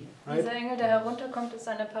 18, right? Dieser Engel, der herunterkommt, ist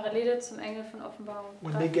eine Parallele zum Engel von Offenbarung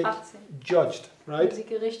When they get 18, judged, wo right? sie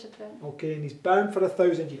gerichtet werden. Okay, and he's bound for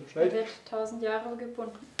 1,000 years, Er right? wird 1000 Jahre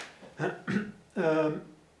gebunden.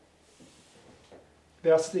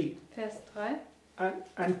 Verse 3. Vers 3.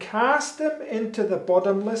 And cast him into the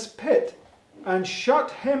bottomless pit, and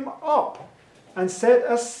shut him up, and set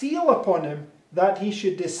a seal upon him, that he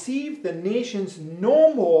should deceive the nations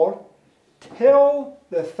no more, till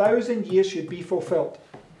the 1,000 years should be fulfilled.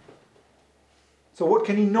 So what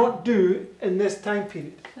can he not do in this time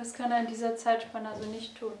period? Das kann er in dieser Zeitspanne also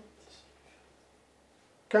nicht tun.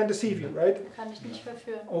 Can't deceive you, right? Er kann dich nicht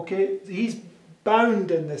verführen. Okay, he's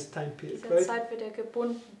bound in this time In period, dieser right? Zeit wird er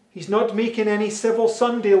gebunden. He's not making any civil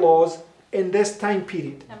Sunday laws in this time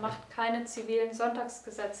period. Er macht keine zivilen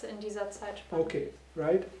Sonntagsgesetze in dieser Zeitspanne. Okay,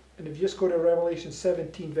 right? And if you just go to Revelation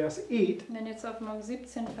 17, verse 8, Wenn jetzt auf Offenbarung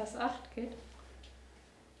 17, Vers 8 geht,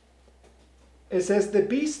 it says, the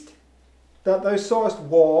beast that thou sawest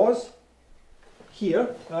was,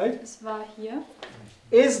 here, right, es war hier,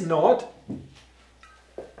 is not,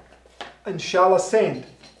 and shall ascend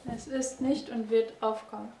es ist nicht und wird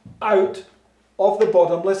aufkommen out of the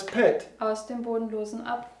bottomless pit. aus dem bodenlosen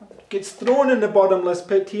Abgrund. Gets thrown in the bottomless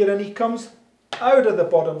pit here, and he comes out of the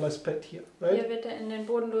bottomless pit here, Hier right? wird er in den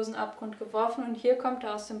bodenlosen Abgrund geworfen und hier kommt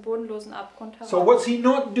er aus dem bodenlosen Abgrund heraus. So what's he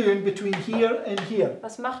not doing between here and here?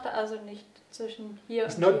 Was macht er also nicht zwischen hier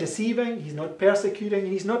He's und not hier? deceiving, he's not persecuting,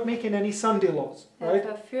 and he's not making any Sunday laws, Er right?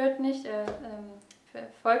 verführt nicht, er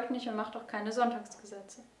verfolgt nicht und macht auch keine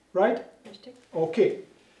Sonntagsgesetze. Right? Richtig? Okay.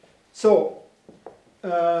 So,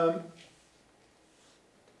 and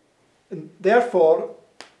therefore,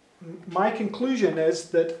 my conclusion is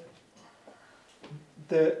that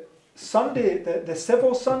the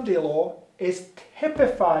civil Sunday law is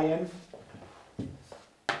typifying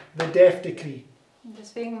the death decree. Und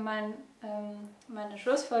deswegen meine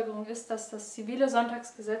Schlussfolgerung ist, dass das zivile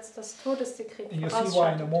Sonntagsgesetz das Todesdekret And you'll see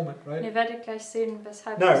why in a vorausschattet. moment, Und right? ihr werdet gleich sehen,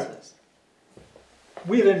 weshalb Now, das so ist.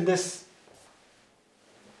 We're in this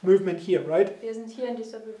movement here, right? Wir sind hier in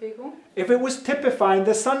dieser Bewegung. If it was typifying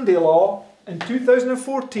the Sunday law in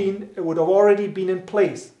 2014, it would have already been in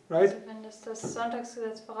place, right? Also wenn das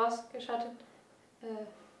Sonntagsgesetz vorausgeschattet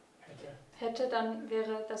hätte, dann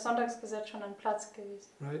wäre das Sonntagsgesetz schon an Platz gewesen.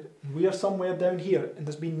 Right? And we are somewhere down here, and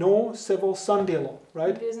there's been no civil Sunday law,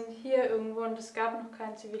 right? Und wir sind hier irgendwo und es gab noch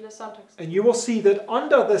kein ziviles Sonntagsgesetz. And you will see that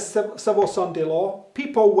under the civil Sunday law,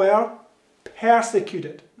 people were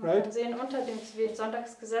persecuted, Man right? kann sehen, unter dem zivilen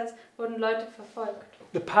Sonntagsgesetz wurden Leute verfolgt.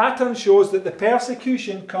 The pattern shows that the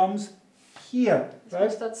persecution comes here, Was right?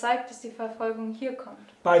 uns dort zeigt, dass die Verfolgung hier kommt,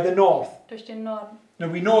 By the north. durch den Norden.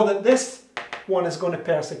 Now we know that this one is going to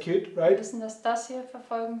persecute, Wir right? wissen, dass das hier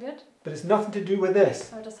verfolgen wird, But it's nothing to do with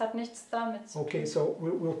this. aber das hat nichts damit zu tun. Okay, so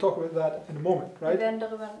we'll talk about that in a moment, Wir right? werden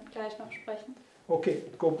darüber gleich noch sprechen. Okay,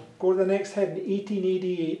 go to the next heading,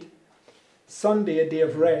 1888, Sunday, a day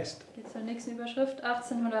of rest. Jetzt zur nächsten Überschrift,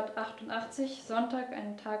 1888, Sonntag,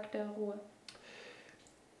 ein Tag der Ruhe.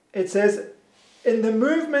 It says, in the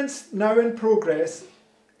movements now in progress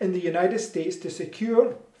in the United States to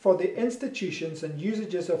secure for the institutions and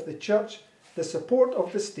usages of the church the support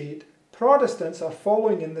of the state, Protestants are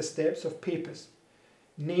following in the steps of papists.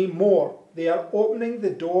 Nay more, they are opening the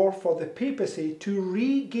door for the papacy to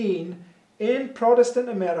regain in Protestant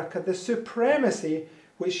America the supremacy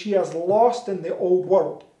which she has lost in the old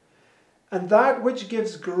world. And that which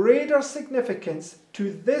gives greater significance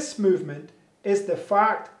to this movement is the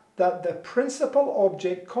fact that the principal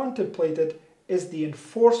object contemplated is the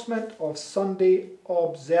enforcement of Sunday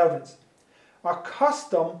observance, a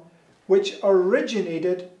custom which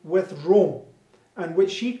originated with Rome and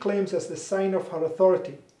which she claims as the sign of her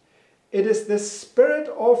authority. It is the spirit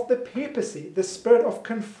of the papacy, the spirit of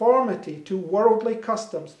conformity to worldly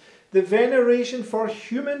customs, the veneration for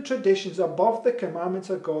human traditions above the commandments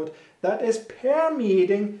of God that is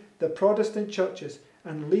permeating the Protestant churches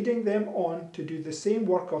and leading them on to do the same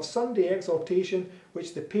work of Sunday exaltation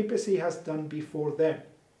which the papacy has done before them.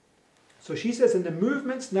 So she says, in the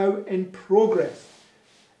movements now in progress,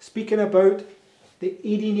 speaking about the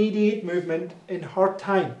 1888 movement in her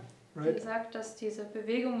time, right? Sie sagt, dass diese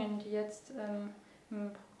Bewegungen, die jetzt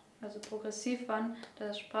also progressiv waren,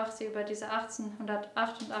 da sprach sie über diese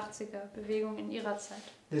 1888er Bewegung in ihrer Zeit.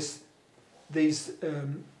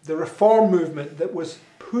 The reform movement that was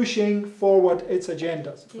pushing forward its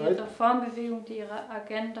agendas, Die right? Reformbewegung, die ihre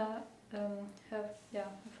Agenda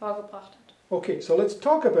hervorgebracht hat. Okay, so let's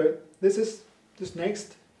talk about this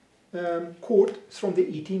next quote is from the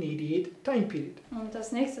 1888 time period. Und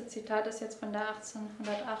das nächste Zitat ist jetzt von der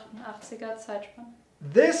 1888er Zeitspanne.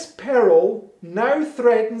 This peril now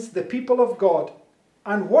threatens the people of God,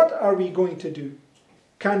 and what are we going to do?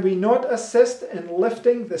 Can we not assist in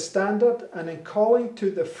lifting the standard and in calling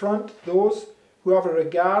to the front those who have a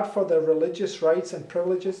regard for their religious rights and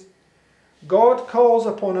privileges? God calls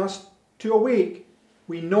upon us to awake.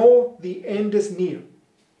 We know the end is near.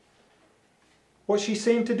 What's she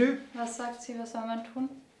saying to do? Was sagt sie, was soll man tun?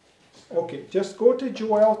 Okay, just go to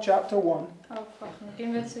Joel chapter 1. Aufwachen.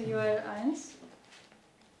 Gehen wir zu Joel 1.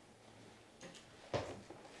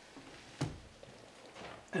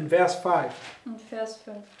 And verse 5. Und Vers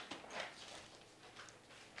 5.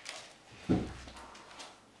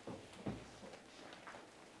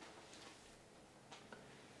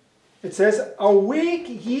 It says, awake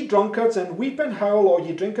ye drunkards, and weep and howl, all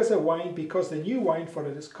ye drinkers of wine, because the new wine, for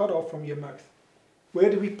it is cut off from your mouth. Where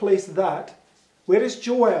do we place that? Where is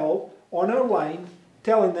Joel on our line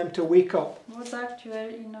telling them to wake up? Wo sagt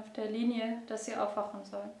Joel ihnen auf der Linie, dass sie aufwachen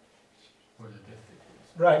sollen?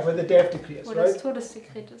 Right, where the death decree is, Wo das right?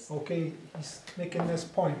 Todesdekret ist. Okay, he's making this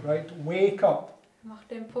point, right? Wake up. Macht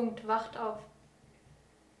den Punkt, wacht auf.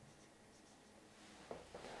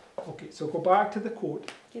 Okay, so go back to the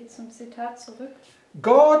quote. Geht zum Zitat zurück.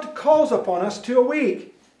 God calls upon us to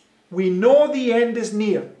awake. We know the end is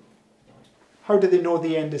near. How do they know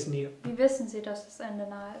the end is near? Wie wissen sie, dass das Ende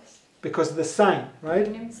nahe ist? Because of the sign, right?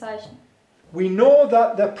 In dem Zeichen. We know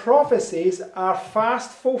that the prophecies are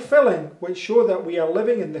fast fulfilling, which show that we are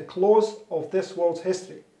living in the close of this world's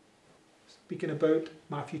history. Speaking about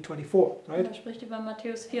Matthew 24, right? Er spricht über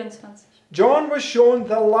Matthäus 24. John was shown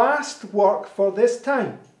the last work for this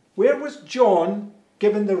time. Where was John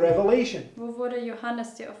given the revelation? Wo wurde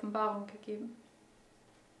Johannes die Offenbarung gegeben?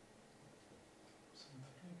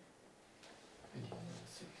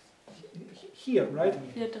 Here, right?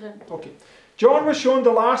 Hier drin. Okay. John was shown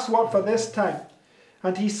the last work for this time.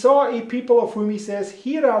 And he saw a people of whom he says,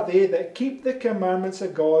 here are they that keep the commandments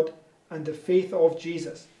of God and the faith of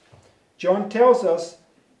Jesus. John tells us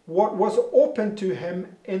what was opened to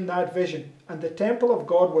him in that vision. And the temple of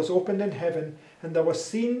God was opened in heaven, and there was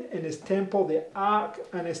seen in his temple the ark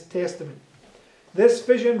and his testament. This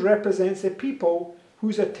vision represents a people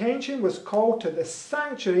whose attention was called to the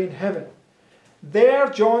sanctuary in heaven. There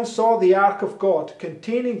John saw the ark of God,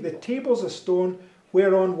 containing the tables of stone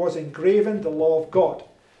whereon was engraven the law of God.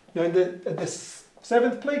 Now in the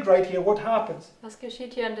seventh plague right here, what happens? Was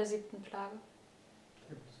geschieht hier in der 7. Plage?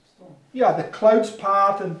 Yeah, the clouds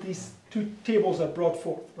part and these two tables are brought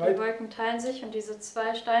forth, Die right? Wolken teilen sich und diese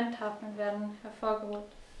 2 Steintafeln werden hervorgehoben.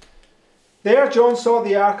 There John saw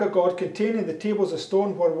the ark of God containing the tables of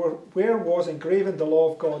stone where was engraven the law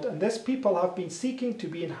of God. And this people have been seeking to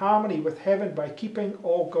be in harmony with heaven by keeping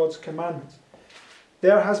all God's commandments.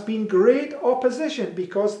 There has been great opposition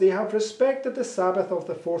because they have respected the Sabbath of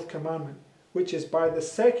the 4th commandment, which is by the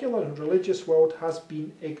secular and religious world has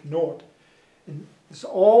been ignored. And it's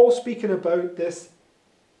all speaking about this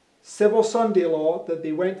civil Sunday law that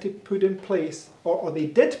they went to put in place, or they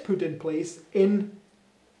did put in place in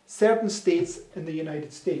certain states in the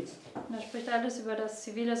United States. Und da spricht alles über das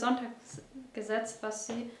zivile Sonntagsgesetz, was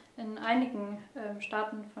sie in einigen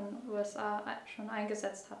Staaten von USA schon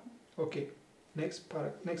eingesetzt hatten. Okay, next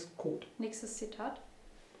quote. Nächstes Zitat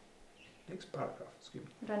Next paragraph, excuse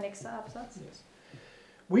me. oder nächster Absatz. Yes.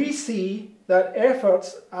 We see that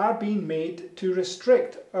efforts are being made to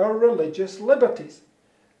restrict our religious liberties.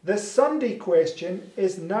 The Sunday question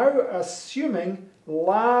is now assuming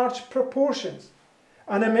large proportions.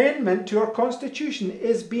 An amendment to our Constitution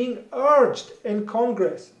is being urged in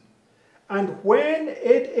Congress. And when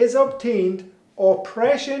it is obtained,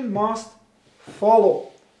 oppression must follow.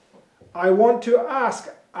 I want to ask,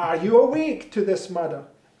 are you awake to this matter?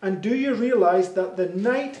 And do you realize that the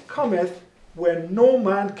night cometh when no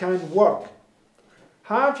man can work?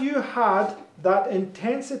 Have you had that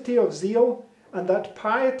intensity of zeal and that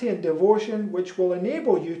piety and devotion which will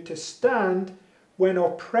enable you to stand when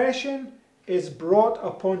oppression is brought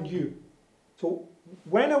upon you? So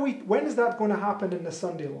when is that going to happen in the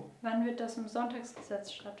Sunday law? Wann wird das im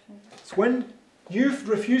Sonntagsgesetz stattfinden? It's when you've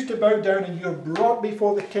refused to bow down and you're brought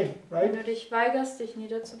before the king, right? Wenn du dich weigerst, dich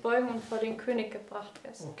niederzubeugen und vor den König gebracht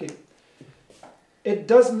wirst. Okay. It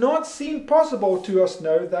does not seem possible to us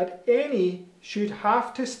now that any should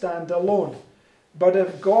have to stand alone. But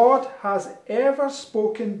if God has ever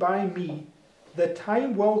spoken by me, the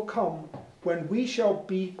time will come when we shall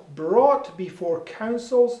be brought before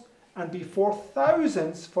councils and before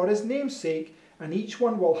thousands for his name's sake, and each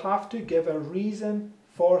one will have to give a reason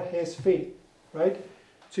for his faith. Right?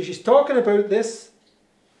 So she's talking about this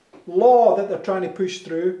law that they're trying to push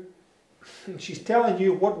through, and she's telling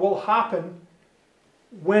you what will happen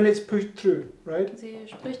when it's pushed through, right? Sie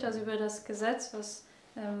spricht also über das Gesetz, was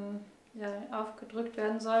aufgedrückt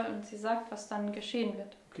werden soll, und sie sagt, was dann geschehen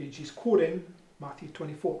wird. Okay, she's quoting Matthew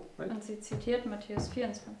 24, right? Und sie zitiert Matthäus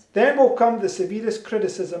 24. Then will come the severest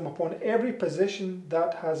criticism upon every position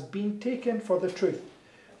that has been taken for the truth.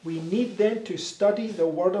 We need then to study the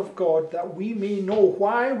Word of God that we may know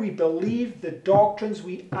why we believe the doctrines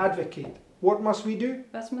we advocate. What must we do?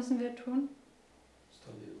 Was müssen wir tun?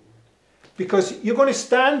 Study the word. Because you're going to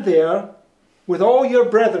stand there with all your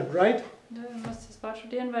brethren, right? Du musst das Wort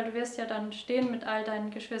studieren, weil du wirst ja dann stehen mit all deinen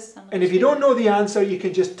Geschwistern. And if you don't know the answer, you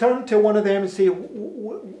can just turn to one of them and say,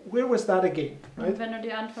 where was that again? Right? Und wenn du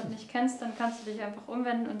die Antwort nicht kennst, dann kannst du dich einfach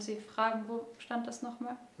umwenden und sie fragen, wo stand das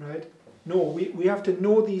nochmal? Right? No, we have to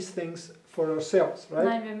know these things for ourselves, right?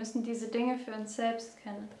 Nein, wir müssen diese Dinge für uns selbst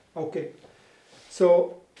kennen. Okay.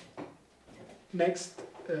 So, next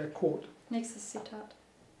quote. Nächstes Zitat.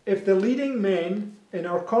 If the leading men in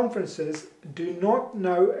our conferences do not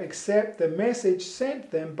now accept the message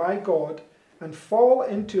sent them by God and fall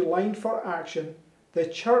into line for action, the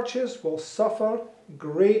churches will suffer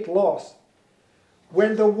great loss.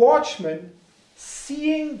 When the watchman,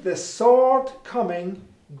 seeing the sword coming,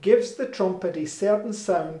 gives the trumpet a certain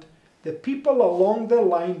sound, the people along the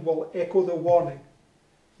line will echo the warning.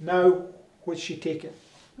 Now, what's she taking?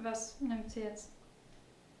 Was nimmt sie jetzt?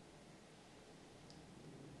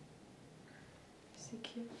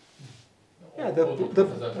 Yeah, All the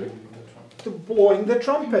prophets are doing the trumpet. the blowing the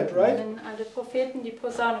trumpet, right? Wenn alle Propheten die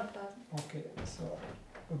Posaune blasen. Okay, so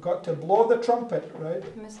we've got to blow the trumpet, right?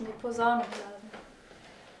 Wir müssen die Posaune blasen.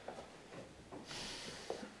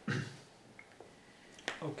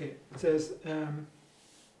 Okay, it says,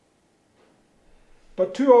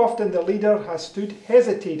 but too often the leader has stood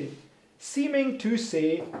hesitating, seeming to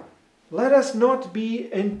say, let us not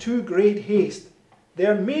be in too great haste.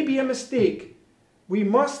 There may be a mistake. We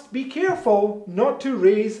must be careful not to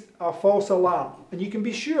raise a false alarm. And you can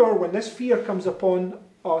be sure when this fear comes upon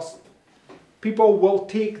us, people will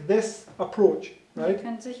take this approach, Wir right?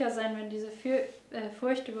 können sicher sein, wenn diese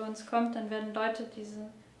Furcht über uns kommt, dann werden Leute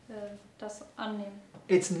das annehmen.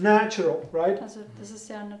 It's natural, right? Also das ist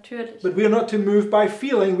ja natürlich. But we're not to move by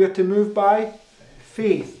feeling, we're to move by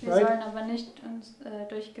faith, Wir right? sollen aber nicht uns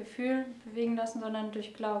durch Gefühl bewegen lassen, sondern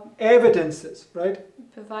durch Glauben. Evidences, right?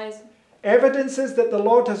 Beweise. Evidences that the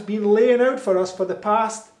Lord has been laying out for us for the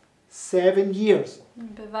past 7 years.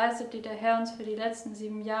 Beweise, die der Herr uns für die letzten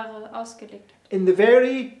 7 Jahre ausgelegt hat. In the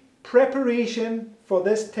very preparation for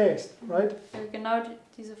this test, right? Genau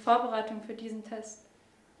diese Vorbereitung für diesen Test.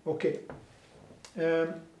 Okay.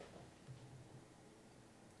 The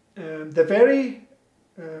very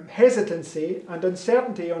hesitancy and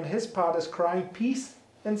uncertainty on his part is crying peace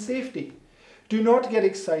and safety. Do not get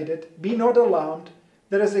excited, be not alarmed.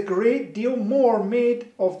 There is a great deal more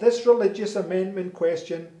made of this religious amendment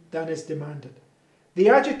question than is demanded. The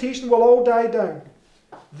agitation will all die down.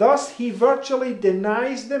 Thus he virtually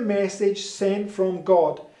denies the message sent from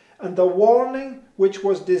God, and the warning which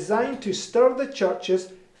was designed to stir the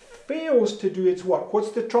churches fails to do its work.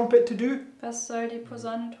 What's the trumpet to do? Was soll die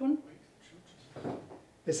Posaune tun?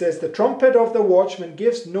 It says, the trumpet of the watchman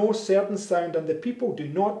gives no certain sound, and the people do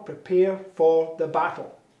not prepare for the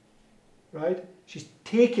battle. Right? She's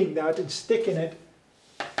taking that and sticking it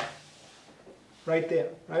right there,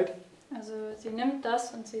 right? Also sie nimmt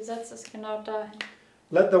das und sie setzt es genau dahin.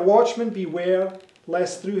 Let the watchman beware,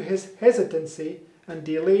 lest through his hesitancy and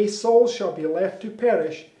delay souls shall be left to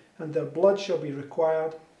perish, and their blood shall be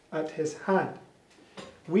required at his hand.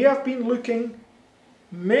 We have been looking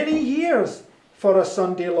many years for a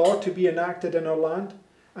Sunday law to be enacted in our land,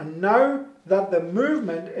 and now that the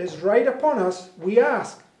movement is right upon us, we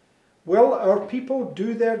ask, will our people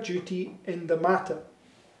do their duty in the matter?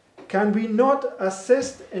 Can we not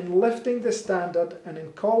assist in lifting the standard and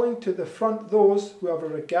in calling to the front those who have a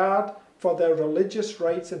regard for their religious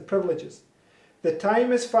rights and privileges? The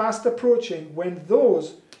time is fast approaching when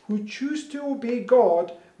those who choose to obey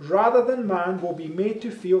God rather than man will be made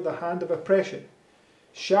to feel the hand of oppression.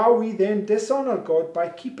 Shall we then dishonor God by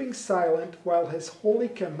keeping silent while his holy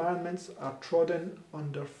commandments are trodden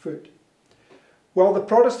underfoot? While the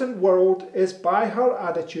Protestant world is by her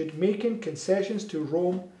attitude making concessions to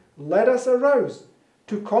Rome, let us arouse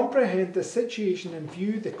to comprehend the situation and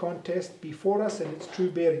view the contest before us in its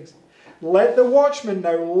true bearings. Let the watchmen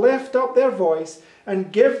now lift up their voice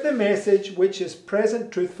and give the message which is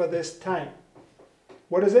present truth for this time.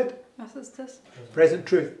 What is it? Was ist das? Present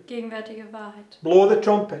truth. Gegenwärtige Wahrheit. Blow the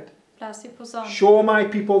trumpet. Blas die Posaune. Show my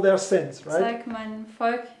people their sins, right? Zeig meinem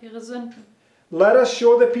Volk ihre Sünden. Let us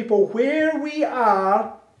show the people where we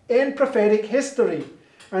are in prophetic history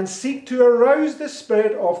and seek to arouse the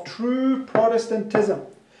spirit of true Protestantism,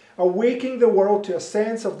 awaking the world to a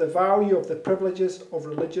sense of the value of the privileges of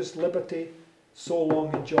religious liberty so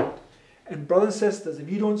long enjoyed. And brothers and sisters, if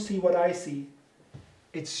you don't see what I see,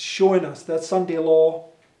 it's showing us that Sunday law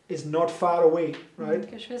is not far away, right?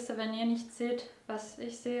 Und Geschwister, wenn ihr nicht seht, was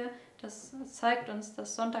ich sehe, das zeigt uns,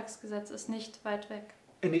 das Sonntagsgesetz ist nicht weit weg.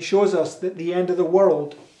 And it shows us that the end of the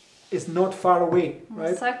world is not far away, Und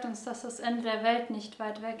right? es zeigt uns, dass das Ende der Welt nicht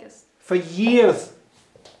weit weg ist. For years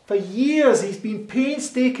he's been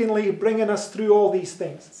painstakingly bringing us through all these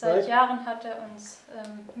things, Seit right? Jahren hat er uns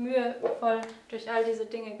mühevoll durch all diese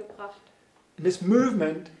Dinge gebracht. And this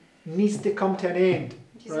movement needs to come to an end,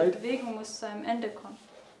 Diese right? Bewegung muss zu einem Ende kommen.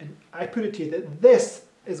 And I put it to you that this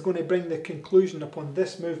is going to bring the conclusion upon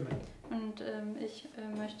this movement. Und ich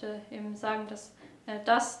möchte eben sagen, dass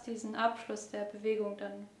das diesen Abschluss der Bewegung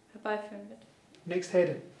dann herbeiführen wird. Next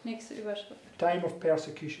heading, Nächste Überschrift. time of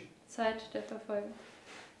persecution. Zeit der Verfolgung.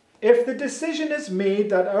 If the decision is made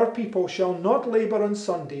that our people shall not labour on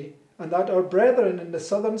Sunday, and that our brethren in the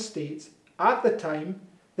southern states, at the time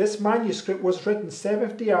this manuscript was written,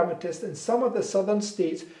 Seventh-day Adventists in some of the southern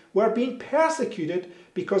states were being persecuted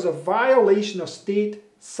because of violation of state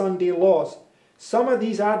Sunday laws. Some of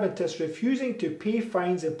these Adventists refusing to pay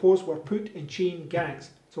fines imposed were put in chain gangs.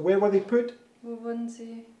 So where were they put? Wo wurden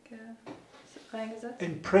sie reingesetzt?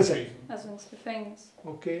 In prison. Also ins Gefängnis.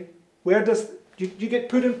 Okay. Where does you get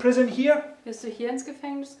put in prison here? Wirst du hier ins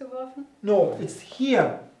Gefängnis geworfen? No, it's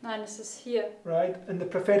here, Nein, es ist hier, right? In the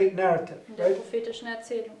prophetic narrative, in der right? prophetischen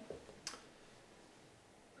Erzählung.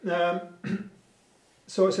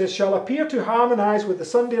 So it says, shall appear to harmonize with the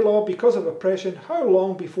Sunday law because of oppression, how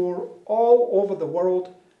long before all over the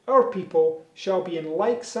world our people shall be in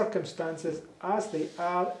like circumstances as they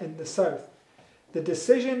are in the south? The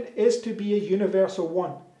decision is to be a universal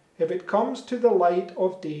one. If it comes to the light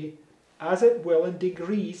of day, as it will in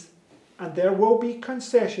degrees, and there will be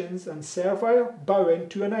concessions and servile bowing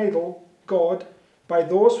to an idol god by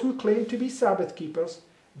those who claim to be Sabbath keepers,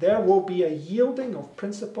 there will be a yielding of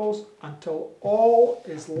principles until all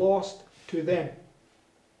is lost to them.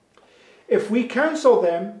 If we counsel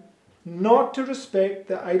them not to respect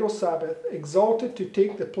the idol Sabbath, exalted to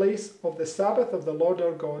take the place of the Sabbath of the Lord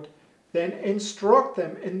our God, then instruct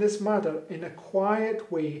them in this matter in a quiet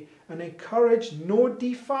way, and encourage no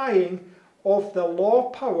defying of the law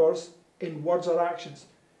powers in words or actions.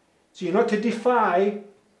 So you're not to defy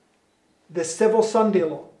the civil Sunday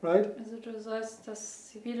law, right? Also du sollst das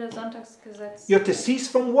zivile Sonntagsgesetz You're to cease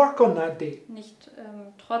from work on that day. nicht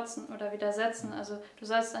trotzen oder widersetzen. Also du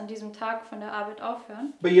sollst an diesem Tag von der Arbeit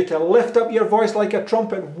aufhören. But you're to lift up your voice like a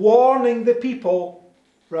trumpet, warning the people,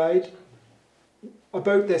 right,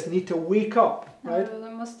 about this. Need to wake up, right? Also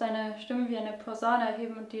du musst deine Stimme wie eine Posaune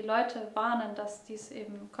erheben und die Leute warnen, dass dies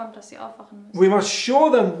eben kommt, dass sie aufwachen müssen. We must show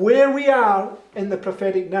them where we are in the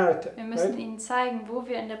prophetic narrative, Wir müssen right? ihnen zeigen, wo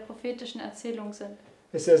wir in der prophetischen Erzählung sind.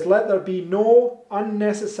 It says, let there be no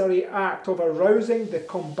unnecessary act of arousing the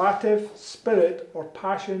combative spirit or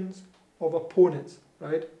passions of opponents,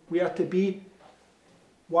 right? We are to be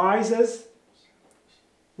wise as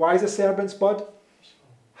serpents, but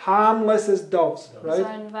harmless as doves, Wir right?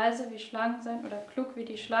 sollen weise wie Schlangen sein oder klug wie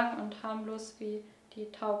die Schlangen und harmlos wie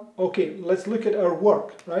die Tauben. Okay, let's look at our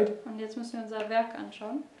work, right? Und jetzt müssen wir unser Werk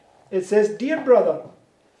anschauen. It says, dear brother,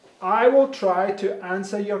 I will try to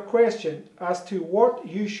answer your question as to what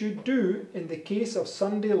you should do in the case of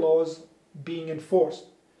Sunday laws being enforced.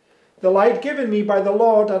 The light given me by the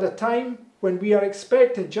Lord at a time when we are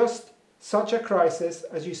expecting just such a crisis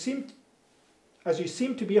as you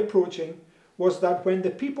seem to be approaching was that when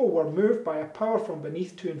the people were moved by a power from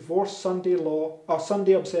beneath to enforce Sunday law or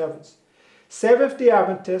Sunday observance, Seventh-day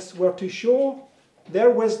Adventists were to show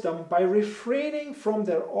their wisdom by refraining from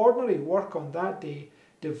their ordinary work on that day,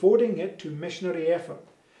 devoting it to missionary effort.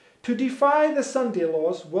 To defy the Sunday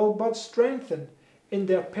laws will but strengthen in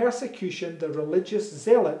their persecution the religious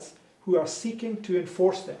zealots who are seeking to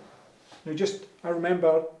enforce them. Now I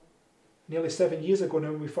remember nearly 7 years ago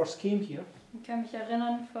now when we first came here, Ich kann mich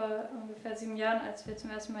erinnern, vor ungefähr 7 Jahren, als wir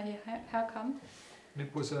zum ersten Mal hierher kamen. and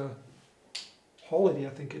it was a holiday, I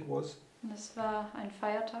think it was, Und es war ein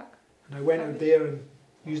Feiertag. and I went out there and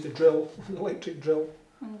used a drill, an electric drill,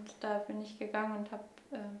 Und da bin ich gegangen und habe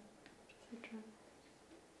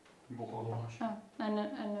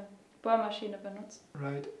eine Bohrmaschine benutzt.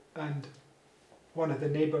 right? And one of the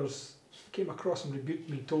neighbours came across and rebuked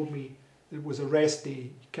me, told me it was a rest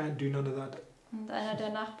day, you can't do none of that. Und einer der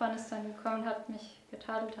Nachbarn ist dann gekommen, hat mich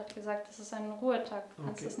getadelt, hat gesagt, das ist ein Ruhetag, du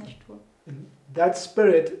kannst Okay. es nicht tun. And that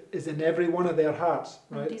spirit is in every one of their hearts,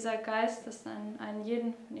 Und right? dieser Geist ist in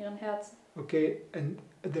jedem von ihren Herzen. Okay, and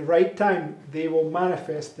at the right time they will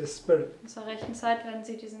manifest this spirit. Und zur rechten Zeit werden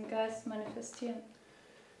sie diesen Geist manifestieren.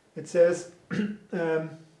 It says,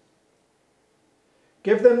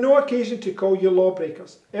 give them no occasion to call you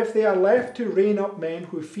lawbreakers. If they are left to rein up men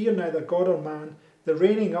who fear neither God or man, the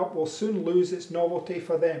reining up will soon lose its novelty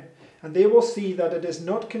for them, and they will see that it is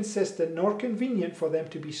not consistent nor convenient for them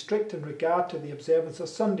to be strict in regard to the observance of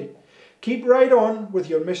Sunday. Keep right on with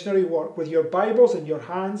your missionary work, with your Bibles in your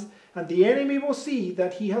hands, and the enemy will see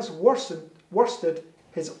that he has worsted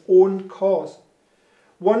his own cause.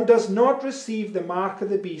 One does not receive the mark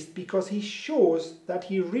of the beast because he shows that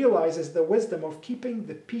he realizes the wisdom of keeping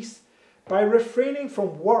the peace by refraining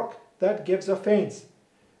from work that gives offense,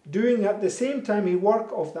 doing at the same time a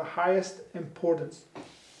work of the highest importance.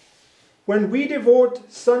 When we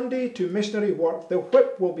devote Sunday to missionary work, the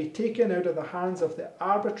whip will be taken out of the hands of the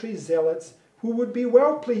arbitrary zealots who would be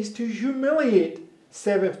well pleased to humiliate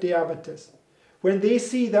Seventh-day Adventists. When they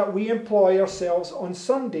see that we employ ourselves on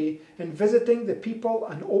Sunday in visiting the people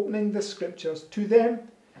and opening the scriptures to them,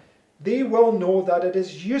 they will know that it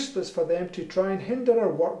is useless for them to try and hinder our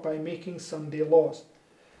work by making Sunday laws.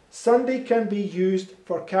 Sunday can be used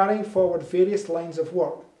for carrying forward various lines of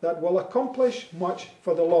work that will accomplish much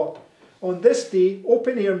for the Lord. On this day,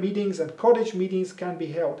 open-air meetings and cottage meetings can be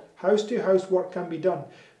held. House-to-house work can be done.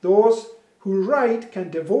 Those who write can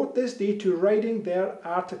devote this day to writing their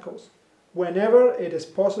articles. Whenever it is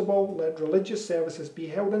possible, let religious services be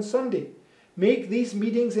held on Sunday. Make these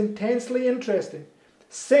meetings intensely interesting.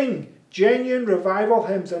 Sing genuine revival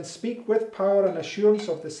hymns and speak with power and assurance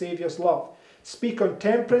of the Saviour's love. Speak on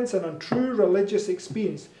temperance and on true religious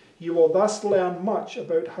experience. You will thus learn much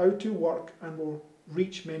about how to work and will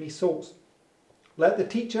reach many souls. Let the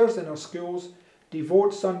teachers in our schools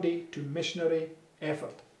devote Sunday to missionary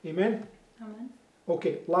effort. Amen? Amen.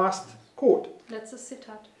 Okay, last quote. Letztes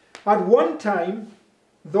Zitat. At one time,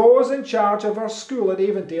 those in charge of our school at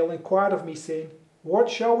Avondale inquired of me, saying, "What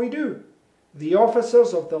shall we do? The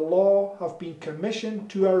officers of the law have been commissioned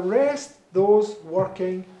to arrest those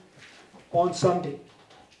working on Sunday."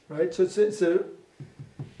 Right? So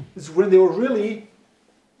it's when they will really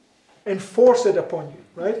enforce it upon you.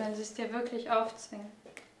 Right? Wenn sie es dir wirklich aufzwingen.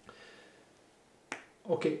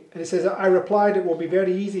 Okay, and it says, I replied, it will be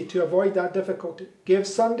very easy to avoid that difficulty. Give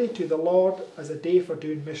Sunday to the Lord as a day for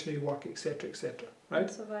doing missionary work, etc., etc. Right?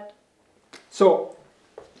 Und so weiter. So,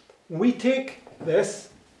 when we take this,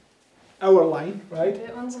 our line, right, Wenn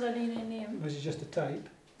wir unsere Linie nehmen, which is just a type,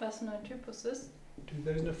 was nur ein Typus ist,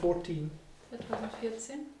 2014,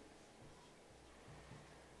 2014,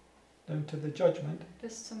 down to the judgment,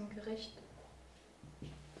 bis zum Gericht,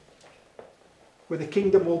 where the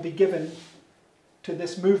kingdom will be given to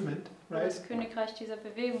this movement, wo right? das Königreich dieser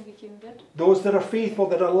Bewegung gegeben wird. Those that are faithful,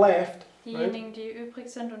 that are left, right? Diejenigen, die übrig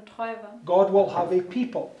sind und treu waren. God will have a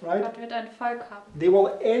people, right? Gott wird ein Volk haben. They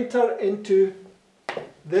will enter into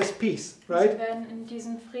this peace, Sie right? werden in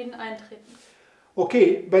diesen Frieden eintreten.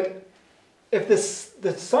 Okay, but if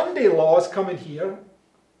the Sunday law is coming here,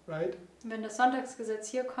 right? Wenn das Sonntagsgesetz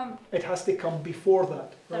hier kommt, It has to come before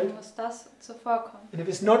that, dann right? muss das zuvor kommen. And if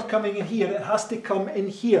it's not coming in here, it has to come in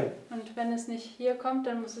here. Und wenn es nicht hier kommt,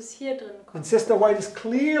 dann muss es hier drin kommen. And Sister White is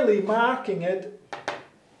clearly marking it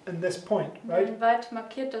in this point, right? Und Weit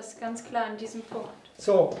markiert das ganz klar an diesem Punkt.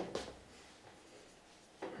 So,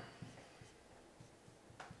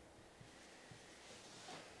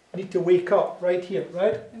 need to wake up right here,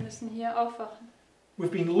 right? Wir müssen hier aufwachen.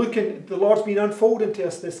 We've been looking, the Lord's been unfolding to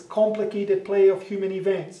us this complicated play of human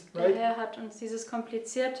events, Der right? Herr hat uns dieses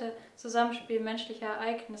komplizierte Zusammenspiel menschlicher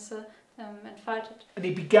Ereignisse entfaltet. And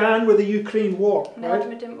he began with the Ukraine war, Und er hat right?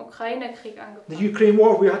 mit dem Ukraine-Krieg The angefangen. Ukraine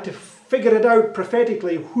war, we had to figure it out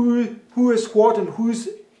prophetically, who is what and who's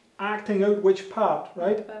acting out which part,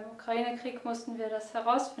 right? Beim Ukraine-Krieg mussten wir das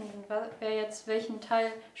herausfinden, wer jetzt welchen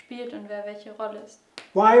Teil spielt und wer welche Rolle ist.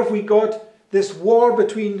 Why have we got this war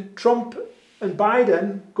between Trump and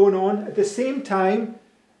Biden going on at the same time?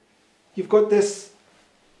 You've got this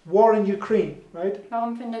war in Ukraine, right?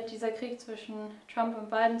 Warum findet dieser Krieg zwischen Trump und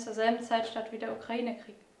Biden zur selben Zeit statt wie der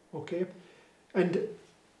Ukraine-Krieg? Okay, and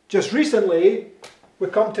just recently we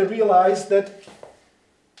come to realize that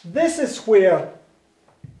this is where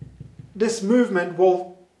this movement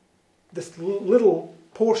will, this little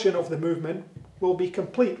portion of the movement will be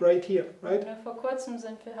complete right here, right? Und vor kurzem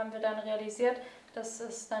haben wir dann realisiert, dass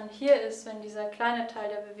es dann hier ist, wenn dieser kleine Teil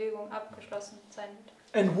der Bewegung abgeschlossen sein wird.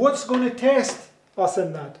 And what's going to test us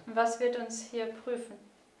in that? Und was wird uns hier prüfen?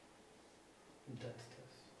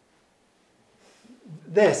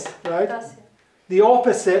 This, right? Das hier. The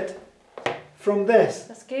opposite from this,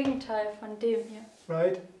 Das Gegenteil von dem hier.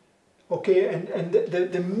 right? Okay, and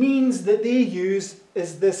the means that they use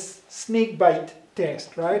is this snake bite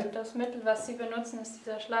test, right? Und das Mittel, was sie benutzen, ist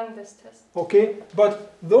dieser Schlangenbisstest. Okay, but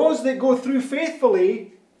those that go through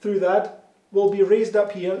faithfully through that will be raised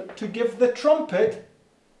up here to give the trumpet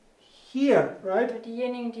here, right? Aber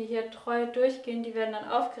diejenigen, die hier treu durchgehen, die werden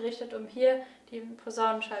dann aufgerichtet, um hier den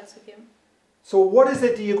Posaunenschall zu geben. So what is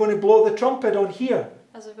it that you're going to blow the trumpet on here?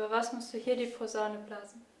 Also über was musst du hier die Posaune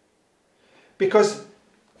blasen? Because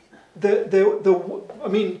I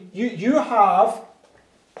mean, you have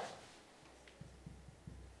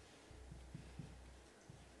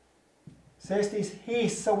Cestus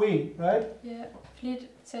hastes away, right? Hier flieht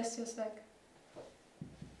Cestius weg.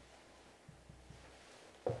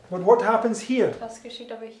 But what happens here? Was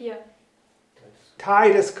geschieht aber hier?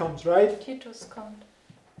 Titus comes, right? Titus kommt,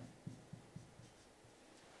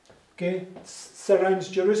 Okay,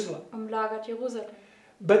 surrounds Jerusalem. umlagert Jerusalem.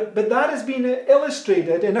 But that has been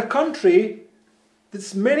illustrated in a country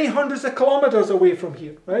that's many hundreds of kilometers away from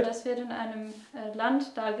here, Und right? das wird in einem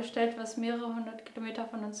Land dargestellt, was mehrere hundert Kilometer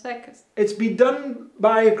von uns weg ist. It's been done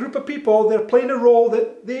by a group of people. They're playing a role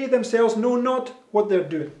that they themselves know not what they're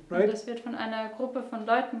doing, Und right? das wird von einer Gruppe von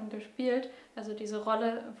Leuten gespielt, also diese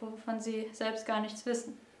Rolle, wovon sie selbst gar nichts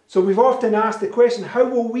wissen. So we've often asked the question, how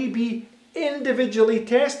will we be individually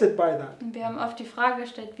tested by that? Und wir haben oft die Frage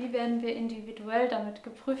gestellt, wie werden wir individuell damit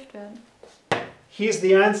geprüft werden? Here's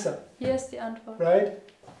the answer, Hier ist die Antwort. right?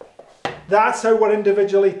 That's how we're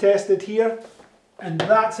individually tested here, and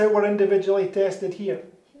that's how we're individually tested here.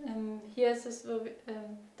 Hier ist es,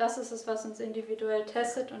 das ist es, was uns individuell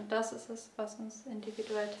testet, und das ist es, was uns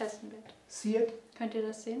individuell testen wird. See it? Könnt ihr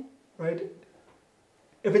das sehen? Right?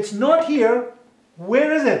 If it's not here,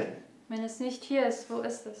 where is it? Wenn es nicht hier ist, wo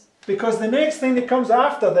ist es? Because the next thing that comes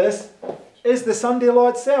after this is the Sunday law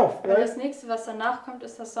itself, Weil right? das nächste, was danach kommt,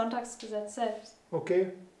 ist das Sonntagsgesetz selbst.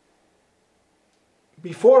 Okay?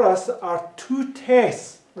 Before us are two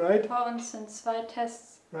tests, right? Vor uns sind zwei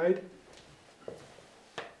Tests. Right?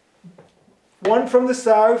 One from the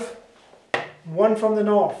south, one from the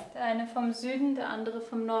north. Der eine vom Süden, der andere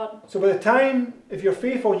vom Norden. So by the time, if you're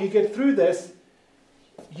faithful, you get through this,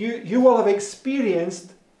 you will have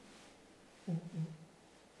experienced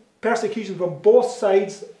persecution from both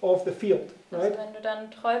sides of the field, right? Also wenn du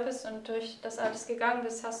dann treu bist und durch das alles gegangen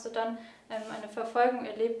bist, hast du dann eine Verfolgung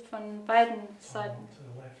erlebt von beiden Seiten.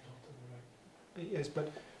 Yes, but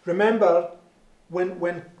remember,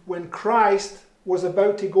 when Christ was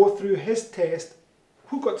about to go through his test,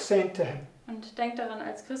 who got sent to him? Und denk daran,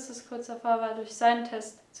 als Christus kurz davor war, durch seinen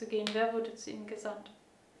Test zu gehen, wer wurde zu ihm gesandt?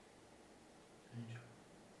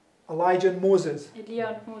 Elijah and Moses, Elia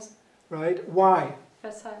und Mose. right? Why?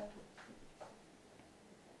 Weshalb?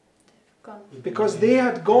 Gone. Because they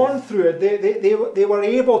had gone through it. They were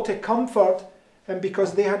able to comfort him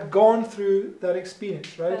because they had gone through that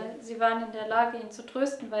experience, right? Weil sie waren in der Lage, ihn zu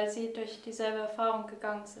trösten, weil sie durch dieselbe Erfahrung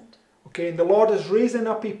gegangen sind. Okay, and the Lord is raising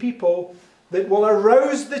up a people that will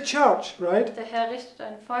arouse the church, right? Der Herr richtet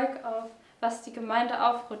ein Volk auf, was die Gemeinde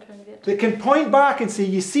aufrütteln wird. They can point back and say,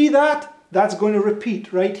 you see that? That's going to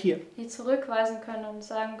repeat right here. Die zurückweisen können und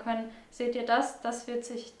sagen können, seht ihr das? Das wird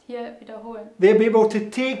sich hier wiederholen. You'll be able to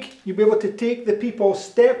take the people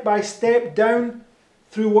step by step down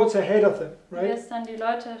through what's ahead of them, Du right? wirst dann die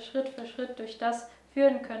Leute Schritt für Schritt durch das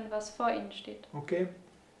führen können, was vor ihnen steht. Okay?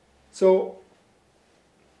 So,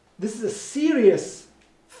 this is a serious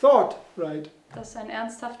thought, right? Das ist ein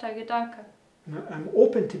ernsthafter Gedanke. I'm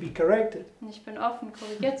open to be corrected. Und ich bin offen,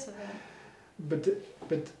 korrigiert zu werden.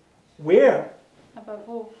 But where? Aber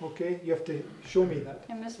wo? Okay, you have to show me that.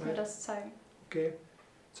 Ihr müsst mir das zeigen. Okay?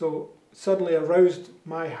 So, suddenly aroused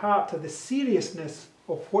my heart to the seriousness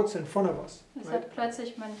of what's in front of us. Es Right? hat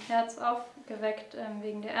plötzlich mein Herz aufgeweckt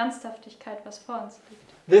wegen der Ernsthaftigkeit, was vor uns liegt.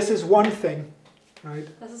 This is one thing, right?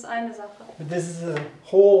 Das ist eine Sache. But this is a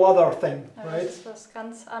whole other thing, Aber right? das ist was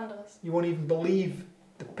ganz anderes. You won't even believe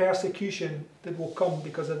the persecution that will come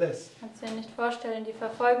because of this. Kannst dir nicht vorstellen, die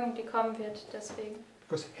Verfolgung, die kommen wird, deswegen.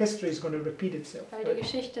 because history is going to repeat itself. weil die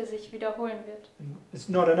Geschichte sich wiederholen wird. And it's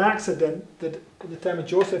not an accident that in the time of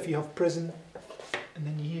Joseph you have prison, and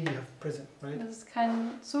then here you have prison, right? Es ist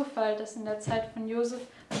kein Zufall, dass in der Zeit von Josef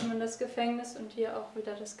hat man das Gefängnis und hier auch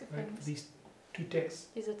wieder das Right? Gefängnis. These two tests.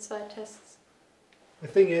 Diese zwei Tests. The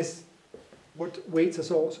thing is, what waits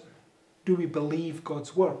us all, do we believe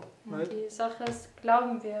God's word? Right? Und die Sache ist,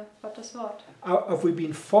 glauben wir Gottes Wort? Have we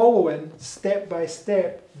been following step by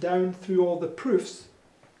step down through all the proofs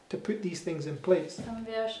to put these things in place? Haben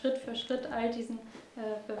wir Schritt für Schritt all diesen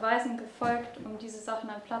Beweisen gefolgt, um diese Sachen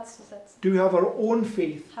an Platz zu setzen? Do we have our own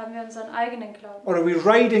faith? Haben wir unseren eigenen Glauben? Or are we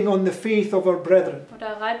riding on the faith of our brethren?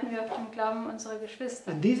 Oder reiten wir auf dem Glauben unserer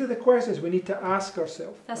Geschwister? And these are the questions we need to ask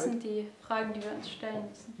ourselves. Das Right? sind die Fragen, die wir uns stellen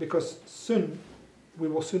müssen. Because soon we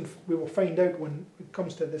will find out when it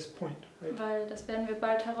comes to this point. Right? Weil das werden wir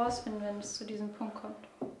bald herausfinden, wenn es zu diesem Punkt kommt.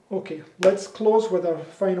 Okay, let's close with our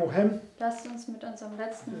final hymn. Lasst uns mit unserem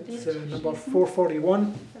letzten Lied It's number schließen. 441.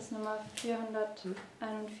 Das ist Nummer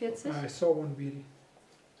 441. I saw one beauty.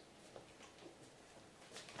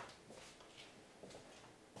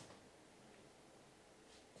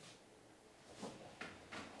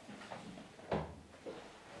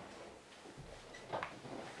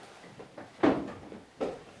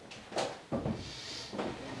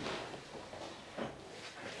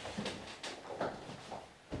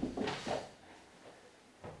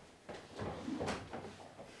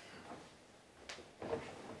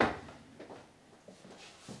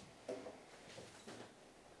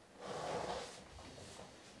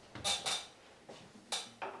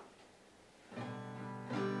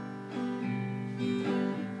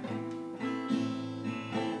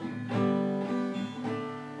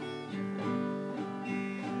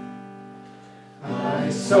 I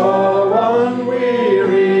saw one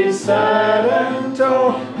weary, sad and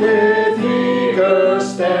torn, with eager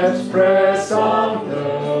steps press on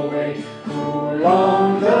the way, who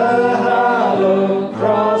along the hallowed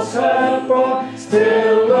cross had borne,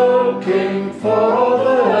 still looking for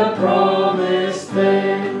the promised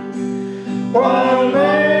day. While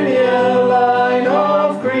many a line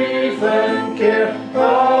of grief and care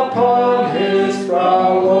upon his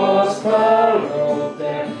brow was furrowed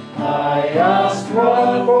there, I asked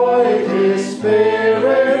what buoyed his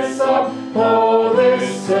spirits up. Oh,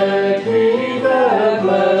 this said he, the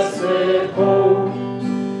blessed hope.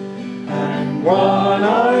 And one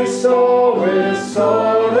I saw with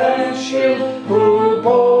sword and shield, who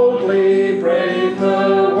boldly braved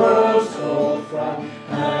the world's cold frown,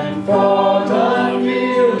 and fought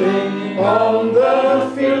unyielding on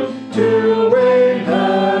the field to win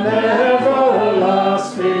an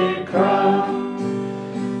everlasting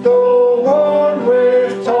crown. Though worn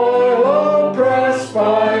with toil, oppressed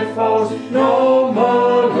by foes, no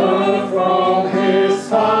murmur from his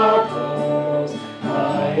heart arose.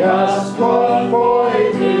 I asked what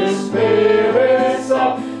buoyed his spirits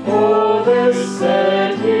up. Oh, this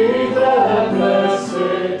said he, the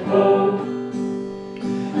blessed hope.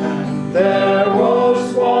 And there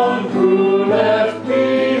was one who left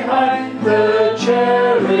behind the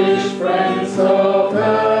cherished friends of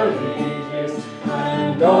early years,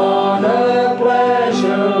 and on a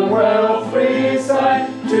pleasure wealth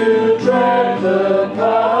resigned, to tread the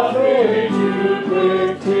path bedewed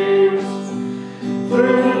with tears.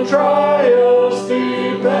 Through trials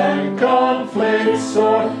deep and conflicts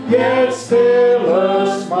sore, yet still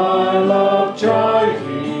a smile of joy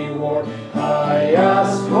he wore. I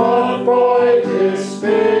asked what buoyed his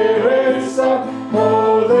spirits up.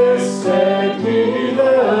 Oh, this said he,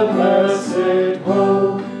 the blessed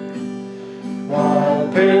hope. While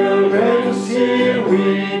pilgrims here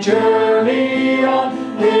we journey on,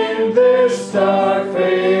 in this dark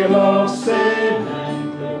vale of sin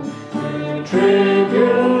and gloom, through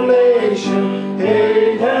tribulation,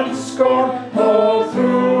 hate and scorn, all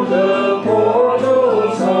through the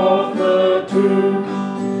portals of the tomb,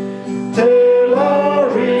 till our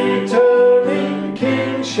returning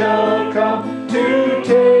King shall come to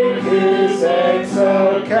take his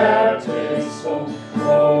exiled captives home.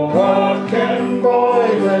 Oh, what can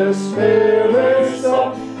buoy the spirits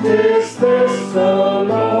up? Is this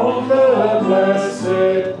alone the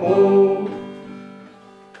blessed hope?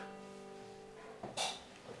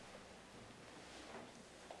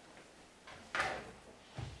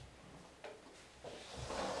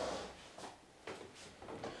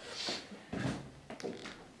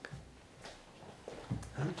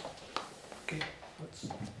 Okay, let's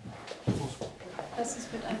close. Lass uns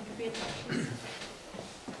mit einem Gebet abschließen.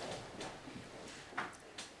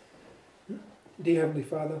 Dear Heavenly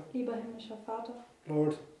Father, Lieber himmlischer Vater,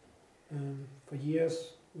 Lord, for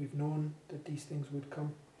years we've known that these things would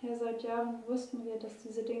come. Herr, seit Jahren wussten wir, dass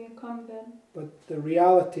diese Dinge kommen werden. but the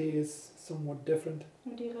reality is somewhat different.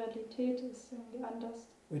 Und die Realität ist irgendwie anders.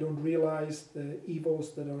 We don't realize the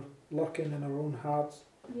evils that are lurking in our own hearts,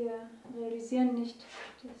 Wir realisieren nicht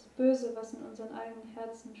das Böse, was in unseren eigenen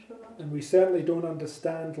Herzen schlummert. and we certainly don't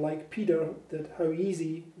understand, like Peter, that how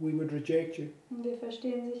easy we would reject you. Und wir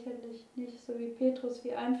verstehen sicherlich nicht, so wie Petrus,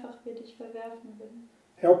 wie einfach wir dich verwerfen würden.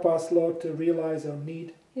 Help us, Lord, to realize our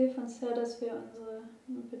need, Hilf uns, Herr, dass wir unsere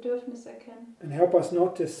Bedürfnisse erkennen. and help us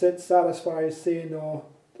not to sit satisfied saying, oh,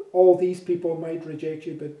 all these people might reject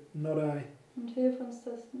you, but not I. Und hilf uns,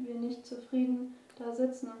 dass wir nicht zufrieden da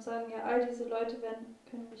sitzen und sagen, ja, all diese Leute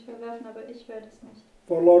können mich verwerfen, aber ich werde es nicht.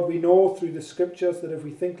 For Lord, we know through the scriptures that if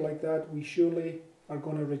we think like that, we surely are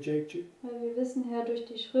going to reject you. Weil wir wissen, Herr, durch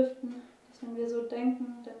die Schriften, dass wenn wir so denken,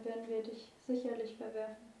 dann werden wir dich sicherlich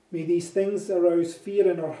verwerfen. May these things arouse fear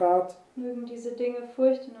in our heart. Mögen diese Dinge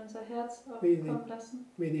Furcht in unser Herz aufkommen lassen.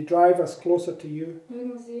 May they drive us closer to you.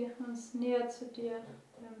 Mögen sie uns näher zu dir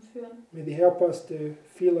führen. May they help us to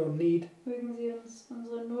feel our need. Mögen sie uns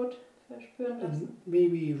unsere Not verspüren lassen. And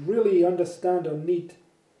may we really understand our need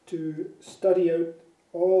to study out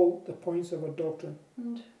all the points of our doctrine.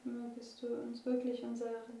 Und mögest du uns wirklich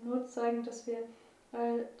unsere Not zeigen, dass wir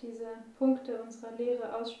all diese Punkte unserer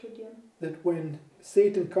Lehre ausstudieren. That when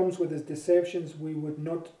Satan comes with his deceptions, we would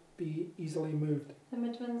not be easily moved.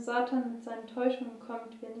 Damit, wenn Satan mit seinen Täuschungen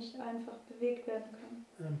kommt, wir nicht einfach bewegt werden können.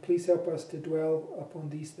 And please help us to dwell upon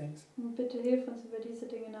these things. Und bitte hilf uns, über diese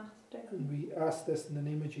Dinge nachzudenken. And we ask this in the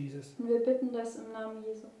name of Jesus. Und wir bitten das im Namen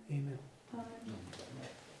Jesu. Amen. Amen.